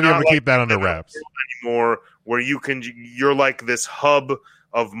 You're not going to be able to keep that under wraps anymore, where you're like this hub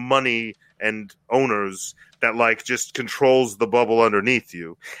of money and owners that like just controls the bubble underneath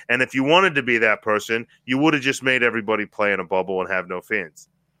you. And if you wanted to be that person, you would have just made everybody play in a bubble and have no fans.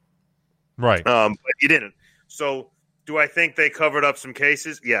 Right. But you didn't. So do I think they covered up some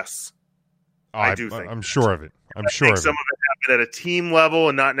cases? Yes. I do think. I'm sure of it. I think some of it happened at a team level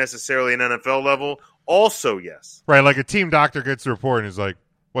and not necessarily an NFL level. Also, yes. Right, like a team doctor gets the report and is like,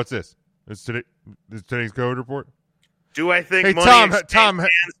 "What's this? Is today's COVID report?" Do I think hey, money Tom, fans to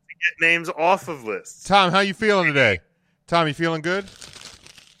get names off of lists? Tom, how you feeling today? Tom, you feeling good?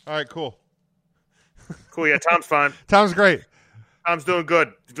 All right, cool. Cool, yeah, Tom's fine. Tom's great. Tom's doing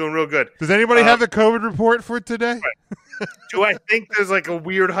good. He's doing real good. Does anybody have the COVID report for today? Right. Do I think there's like a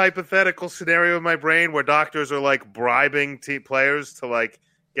weird hypothetical scenario in my brain where doctors are like bribing players to like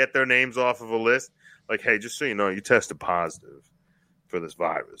get their names off of a list? Like, hey, just so you know, you tested positive for this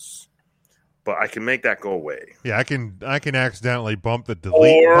virus, but I can make that go away. Yeah, I can accidentally bump the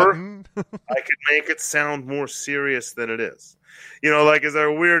delete button. I could make it sound more serious than it is. You know, like, is there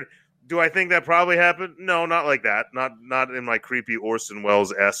a weird? Do I think that probably happened? No, not like that. Not in my creepy Orson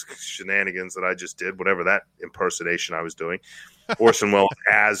Welles-esque shenanigans that I just did, whatever that impersonation I was doing. Orson Welles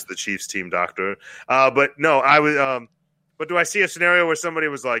as the Chiefs team doctor. But no, I was. But do I see a scenario where somebody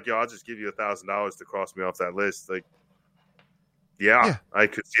was like, "Yo, I'll just give you $1,000 to cross me off that list"? Like, yeah, I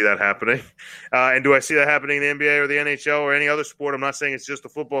could see that happening. And do I see that happening in the NBA or the NHL or any other sport? I'm not saying it's just a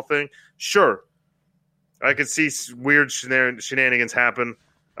football thing. Sure, I could see weird shenanigans happen.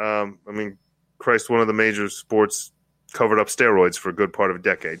 I mean, Christ, one of the major sports covered up steroids for a good part of a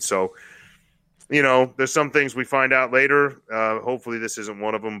decade. So, you know, there's some things we find out later. Hopefully this isn't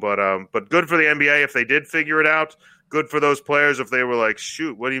one of them. But good for the NBA if they did figure it out. Good for those players if they were like,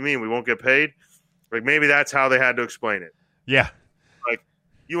 shoot, what do you mean we won't get paid? Like, maybe that's how they had to explain it. Yeah. Like,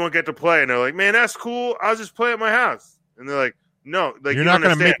 you won't get to play. And they're like, man, that's cool. I'll just play at my house. And they're like, no. Like, you're not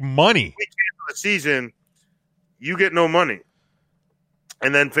going to make money. We cancel the season. You get no money.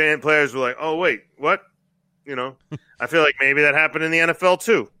 And then players were like, oh, wait, what? You know, I feel like maybe that happened in the NFL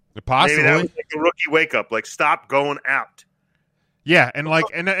too. Possibly. Maybe that was like a rookie wake up. Like, stop going out. Yeah. And like,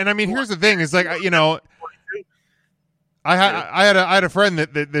 and I mean, here's the thing is like, you know, I had a friend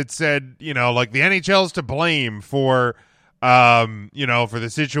that said, you know, like the NHL's to blame for, you know, for the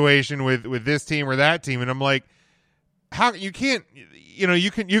situation with this team or that team. And I'm like, how you can't, you know,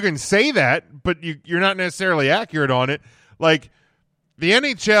 you can say that, but you're not necessarily accurate on it. Like, the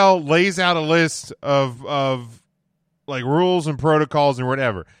NHL lays out a list of like rules and protocols and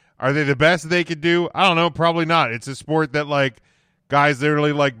whatever. Are they the best they could do? I don't know. Probably not. It's a sport that like guys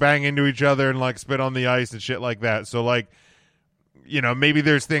literally like bang into each other and like spit on the ice and shit like that. So like, you know, maybe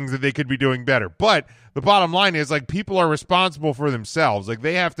there's things that they could be doing better. But the bottom line is like people are responsible for themselves. Like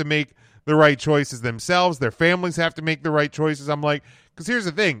they have to make the right choices themselves. Their families have to make the right choices. I'm like, because here's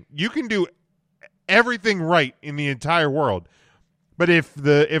the thing. You can do everything right in the entire world. But if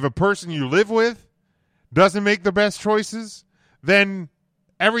a person you live with doesn't make the best choices, then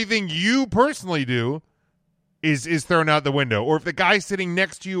everything you personally do is thrown out the window. Or if the guy sitting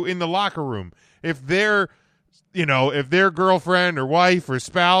next to you in the locker room, if their girlfriend or wife or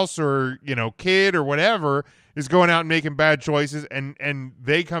spouse or, you know, kid or whatever is going out and making bad choices and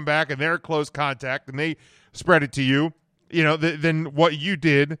they come back and they're close contact and they spread it to you, you know, then what you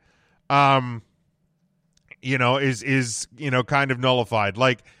did, you know, is, you know, kind of nullified.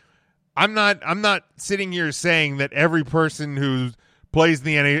 Like, I'm not sitting here saying that every person who plays in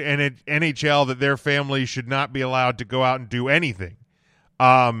the NHL, that their family should not be allowed to go out and do anything.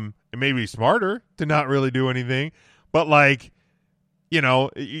 It may be smarter to not really do anything, but like, you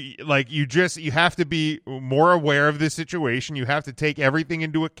know, like you have to be more aware of this situation. You have to take everything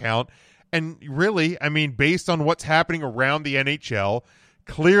into account. And really, I mean, based on what's happening around the NHL,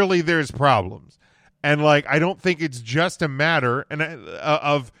 clearly there's problems. And like, I don't think it's just a matter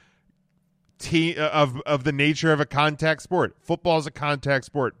of the nature of a contact sport. Football is a contact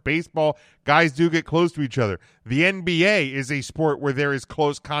sport. Baseball, guys do get close to each other. The NBA is a sport where there is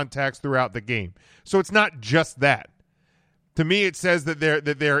close contacts throughout the game. So it's not just that. To me, it says that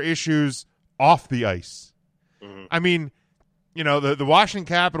there are issues off the ice. Mm-hmm. I mean, you know, the Washington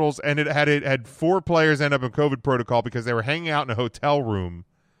Capitals had 4 players end up in COVID protocol because they were hanging out in a hotel room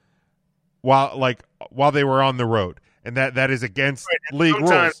while they were on the road, and that is against league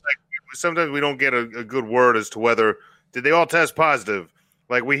rules. Sometimes we don't get a good word as to whether did they all test positive.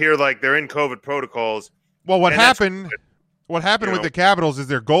 Like we hear like they're in COVID protocols. Well, what happened with the Capitals is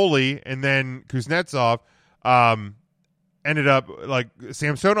their goalie and then Kuznetsov ended up like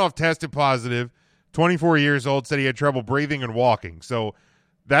Samsonov tested positive, 24 years old, said he had trouble breathing and walking. So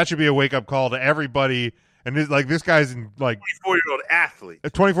that should be a wake up call to everybody. And this guy's in like 24-year-old athlete.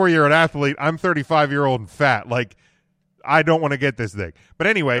 A 24-year-old athlete. I'm 35-year-old and fat. Like, I don't want to get this thing. But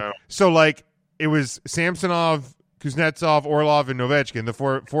anyway, So like it was Samsonov, Kuznetsov, Orlov, and Ovechkin, the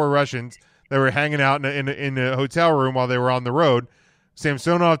four Russians that were hanging out in a hotel room while they were on the road.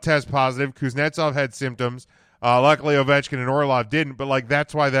 Samsonov test positive. Kuznetsov had symptoms. Luckily, Ovechkin and Orlov didn't. But like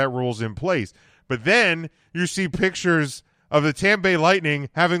that's why that rule's in place. But then you see pictures of the Tampa Bay Lightning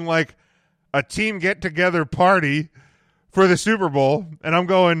having like a team get-together party for the Super Bowl, and I'm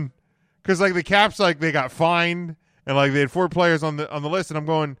going because like the Caps, like they got fined, and like they had 4 players on the list, and I'm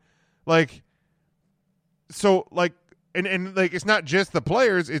going like, so like, and like it's not just the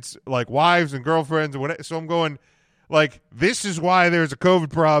players, it's like wives and girlfriends and whatever. So I'm going like, this is why there's a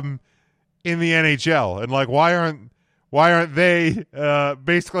COVID problem in the NHL, and like why aren't they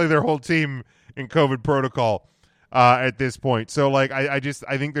basically their whole team in COVID protocol at this point? So like I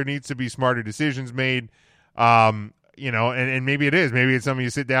think there needs to be smarter decisions made, and maybe it's something you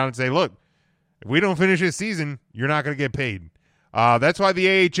sit down and say, look, if we don't finish this season, you're not going to get paid. That's why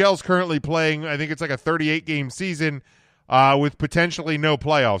the AHL is currently playing, I think it's like a 38 game season with potentially no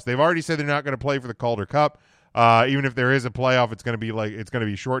playoffs. They've already said they're not going to play for the Calder Cup. Even if there is a playoff, it's going to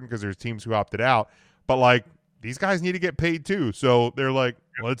be shortened because there's teams who opted out. But like these guys need to get paid too. So they're like,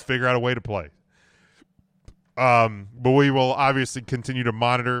 let's figure out a way to play. But we will obviously continue to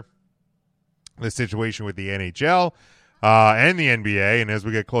monitor the situation with the NHL and the NBA, and as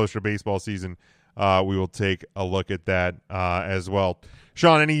we get closer to baseball season, we will take a look at that as well.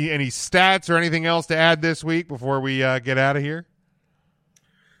 Sean, any stats or anything else to add this week before we get out of here?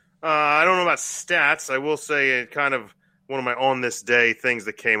 I don't know about stats. I will say kind of one of my on this day things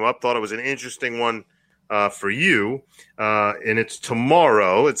that came up. Thought it was an interesting one for you, and it's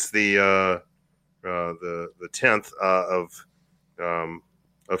tomorrow. It's the 10th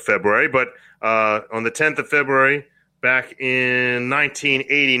of February, but on the 10th of February, back in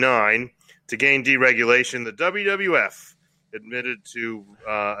 1989, to gain deregulation, the WWF admitted to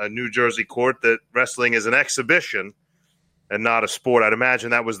a New Jersey court that wrestling is an exhibition and not a sport. I'd imagine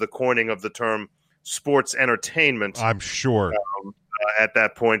that was the coining of the term sports entertainment. I'm sure at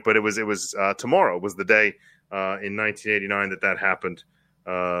that point, but it was tomorrow was the day in 1989 that happened.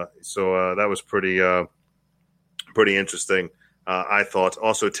 So that was pretty interesting, I thought.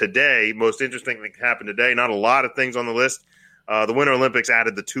 Also today, most interesting thing happened today, not a lot of things on the list. The Winter Olympics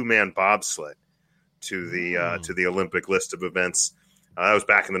added the 2-man bobsled to the Olympic list of events. That was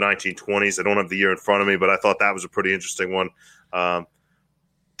back in the 1920s. I don't have the year in front of me, but I thought that was a pretty interesting one.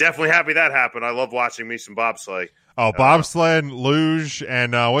 Definitely happy that happened. I love watching me some bobsleigh. Oh, bobsled, luge,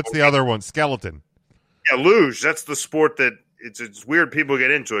 and what's the other one? Skeleton. Yeah, luge. That's the sport that it's weird people get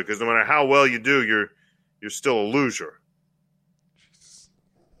into it because no matter how well you do, you're still a loser.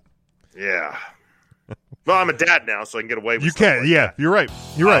 Yeah. Well, I'm a dad now, so I can get away with it. You can, yeah. You're right.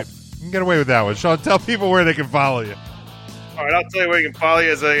 You're right. You can get away with that one. Sean, tell people where they can follow you. All right, I'll tell you where you can follow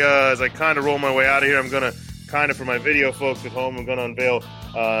you as I kind of roll my way out of here. I'm going to kind of, for my video folks at home, I'm going to unveil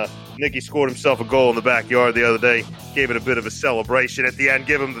Nicky scored himself a goal in the backyard the other day. Gave it a bit of a celebration at the end.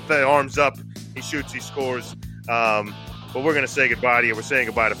 Give him the arms up. He shoots, he scores. But we're going to say goodbye to you. We're saying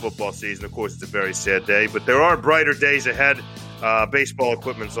goodbye to football season. Of course, it's a very sad day, but there are brighter days ahead. Baseball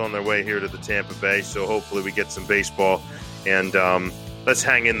equipment's on their way here to the Tampa Bay, so hopefully we get some baseball. And let's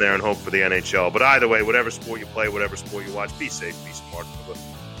hang in there and hope for the NHL. But either way, whatever sport you play, whatever sport you watch, be safe, be smart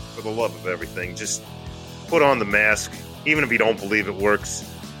for the love of everything. Just put on the mask, even if you don't believe it works.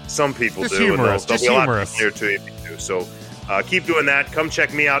 Some people just do. Humorous. And there'll be a lot clear to you if you do. So keep doing that. Come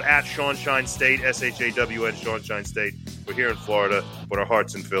check me out at Shawnshine State, SHAWN, Shawnshine State. We're here in Florida, but our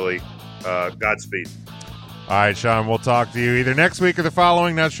heart's in Philly. Godspeed. All right, Sean, we'll talk to you either next week or the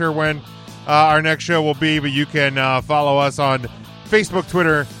following. Not sure when our next show will be, but you can follow us on Facebook,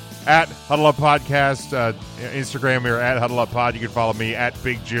 Twitter, at Huddle Up Podcast, Instagram, we're at Huddle Up Pod. You can follow me at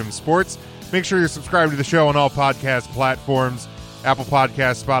Big Jim Sports. Make sure you're subscribed to the show on all podcast platforms, Apple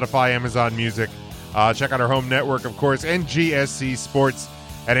Podcasts, Spotify, Amazon Music. Check out our home network, of course, NGSC Sports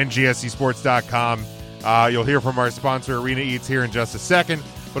at ngscsports.com. You'll hear from our sponsor, Arena Eats, here in just a second.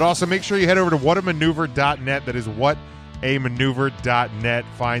 But also make sure you head over to whatamaneuver.net. That is whatamaneuver.net.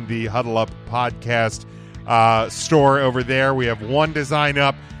 Find the Huddle Up Podcast store over there. We have one design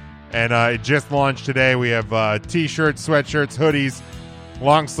up, and it just launched today. We have T-shirts, sweatshirts, hoodies,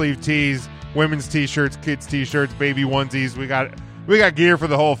 long sleeve tees, women's T-shirts, kids T-shirts, baby onesies. We got gear for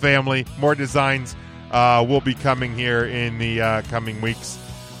the whole family. More designs will be coming here in the coming weeks.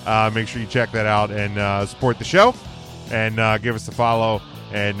 Make sure you check that out and support the show. and give us a follow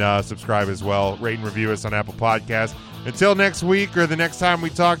and subscribe as well. Rate and review us on Apple Podcasts. Until next week or the next time we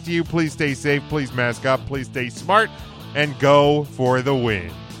talk to you, please stay safe, please mask up, please stay smart, and go for the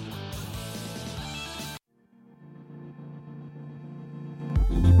win.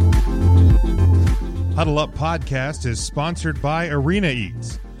 Huddle Up Podcast is sponsored by Arena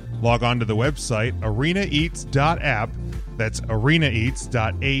Eats. Log on to the website arenaeats.app, that's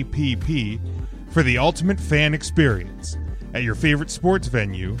arenaeats.app, for the ultimate fan experience. At your favorite sports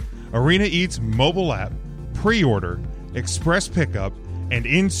venue, Arena Eats mobile app, pre-order, express pickup, and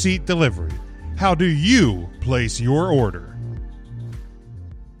in-seat delivery. How do you place your order?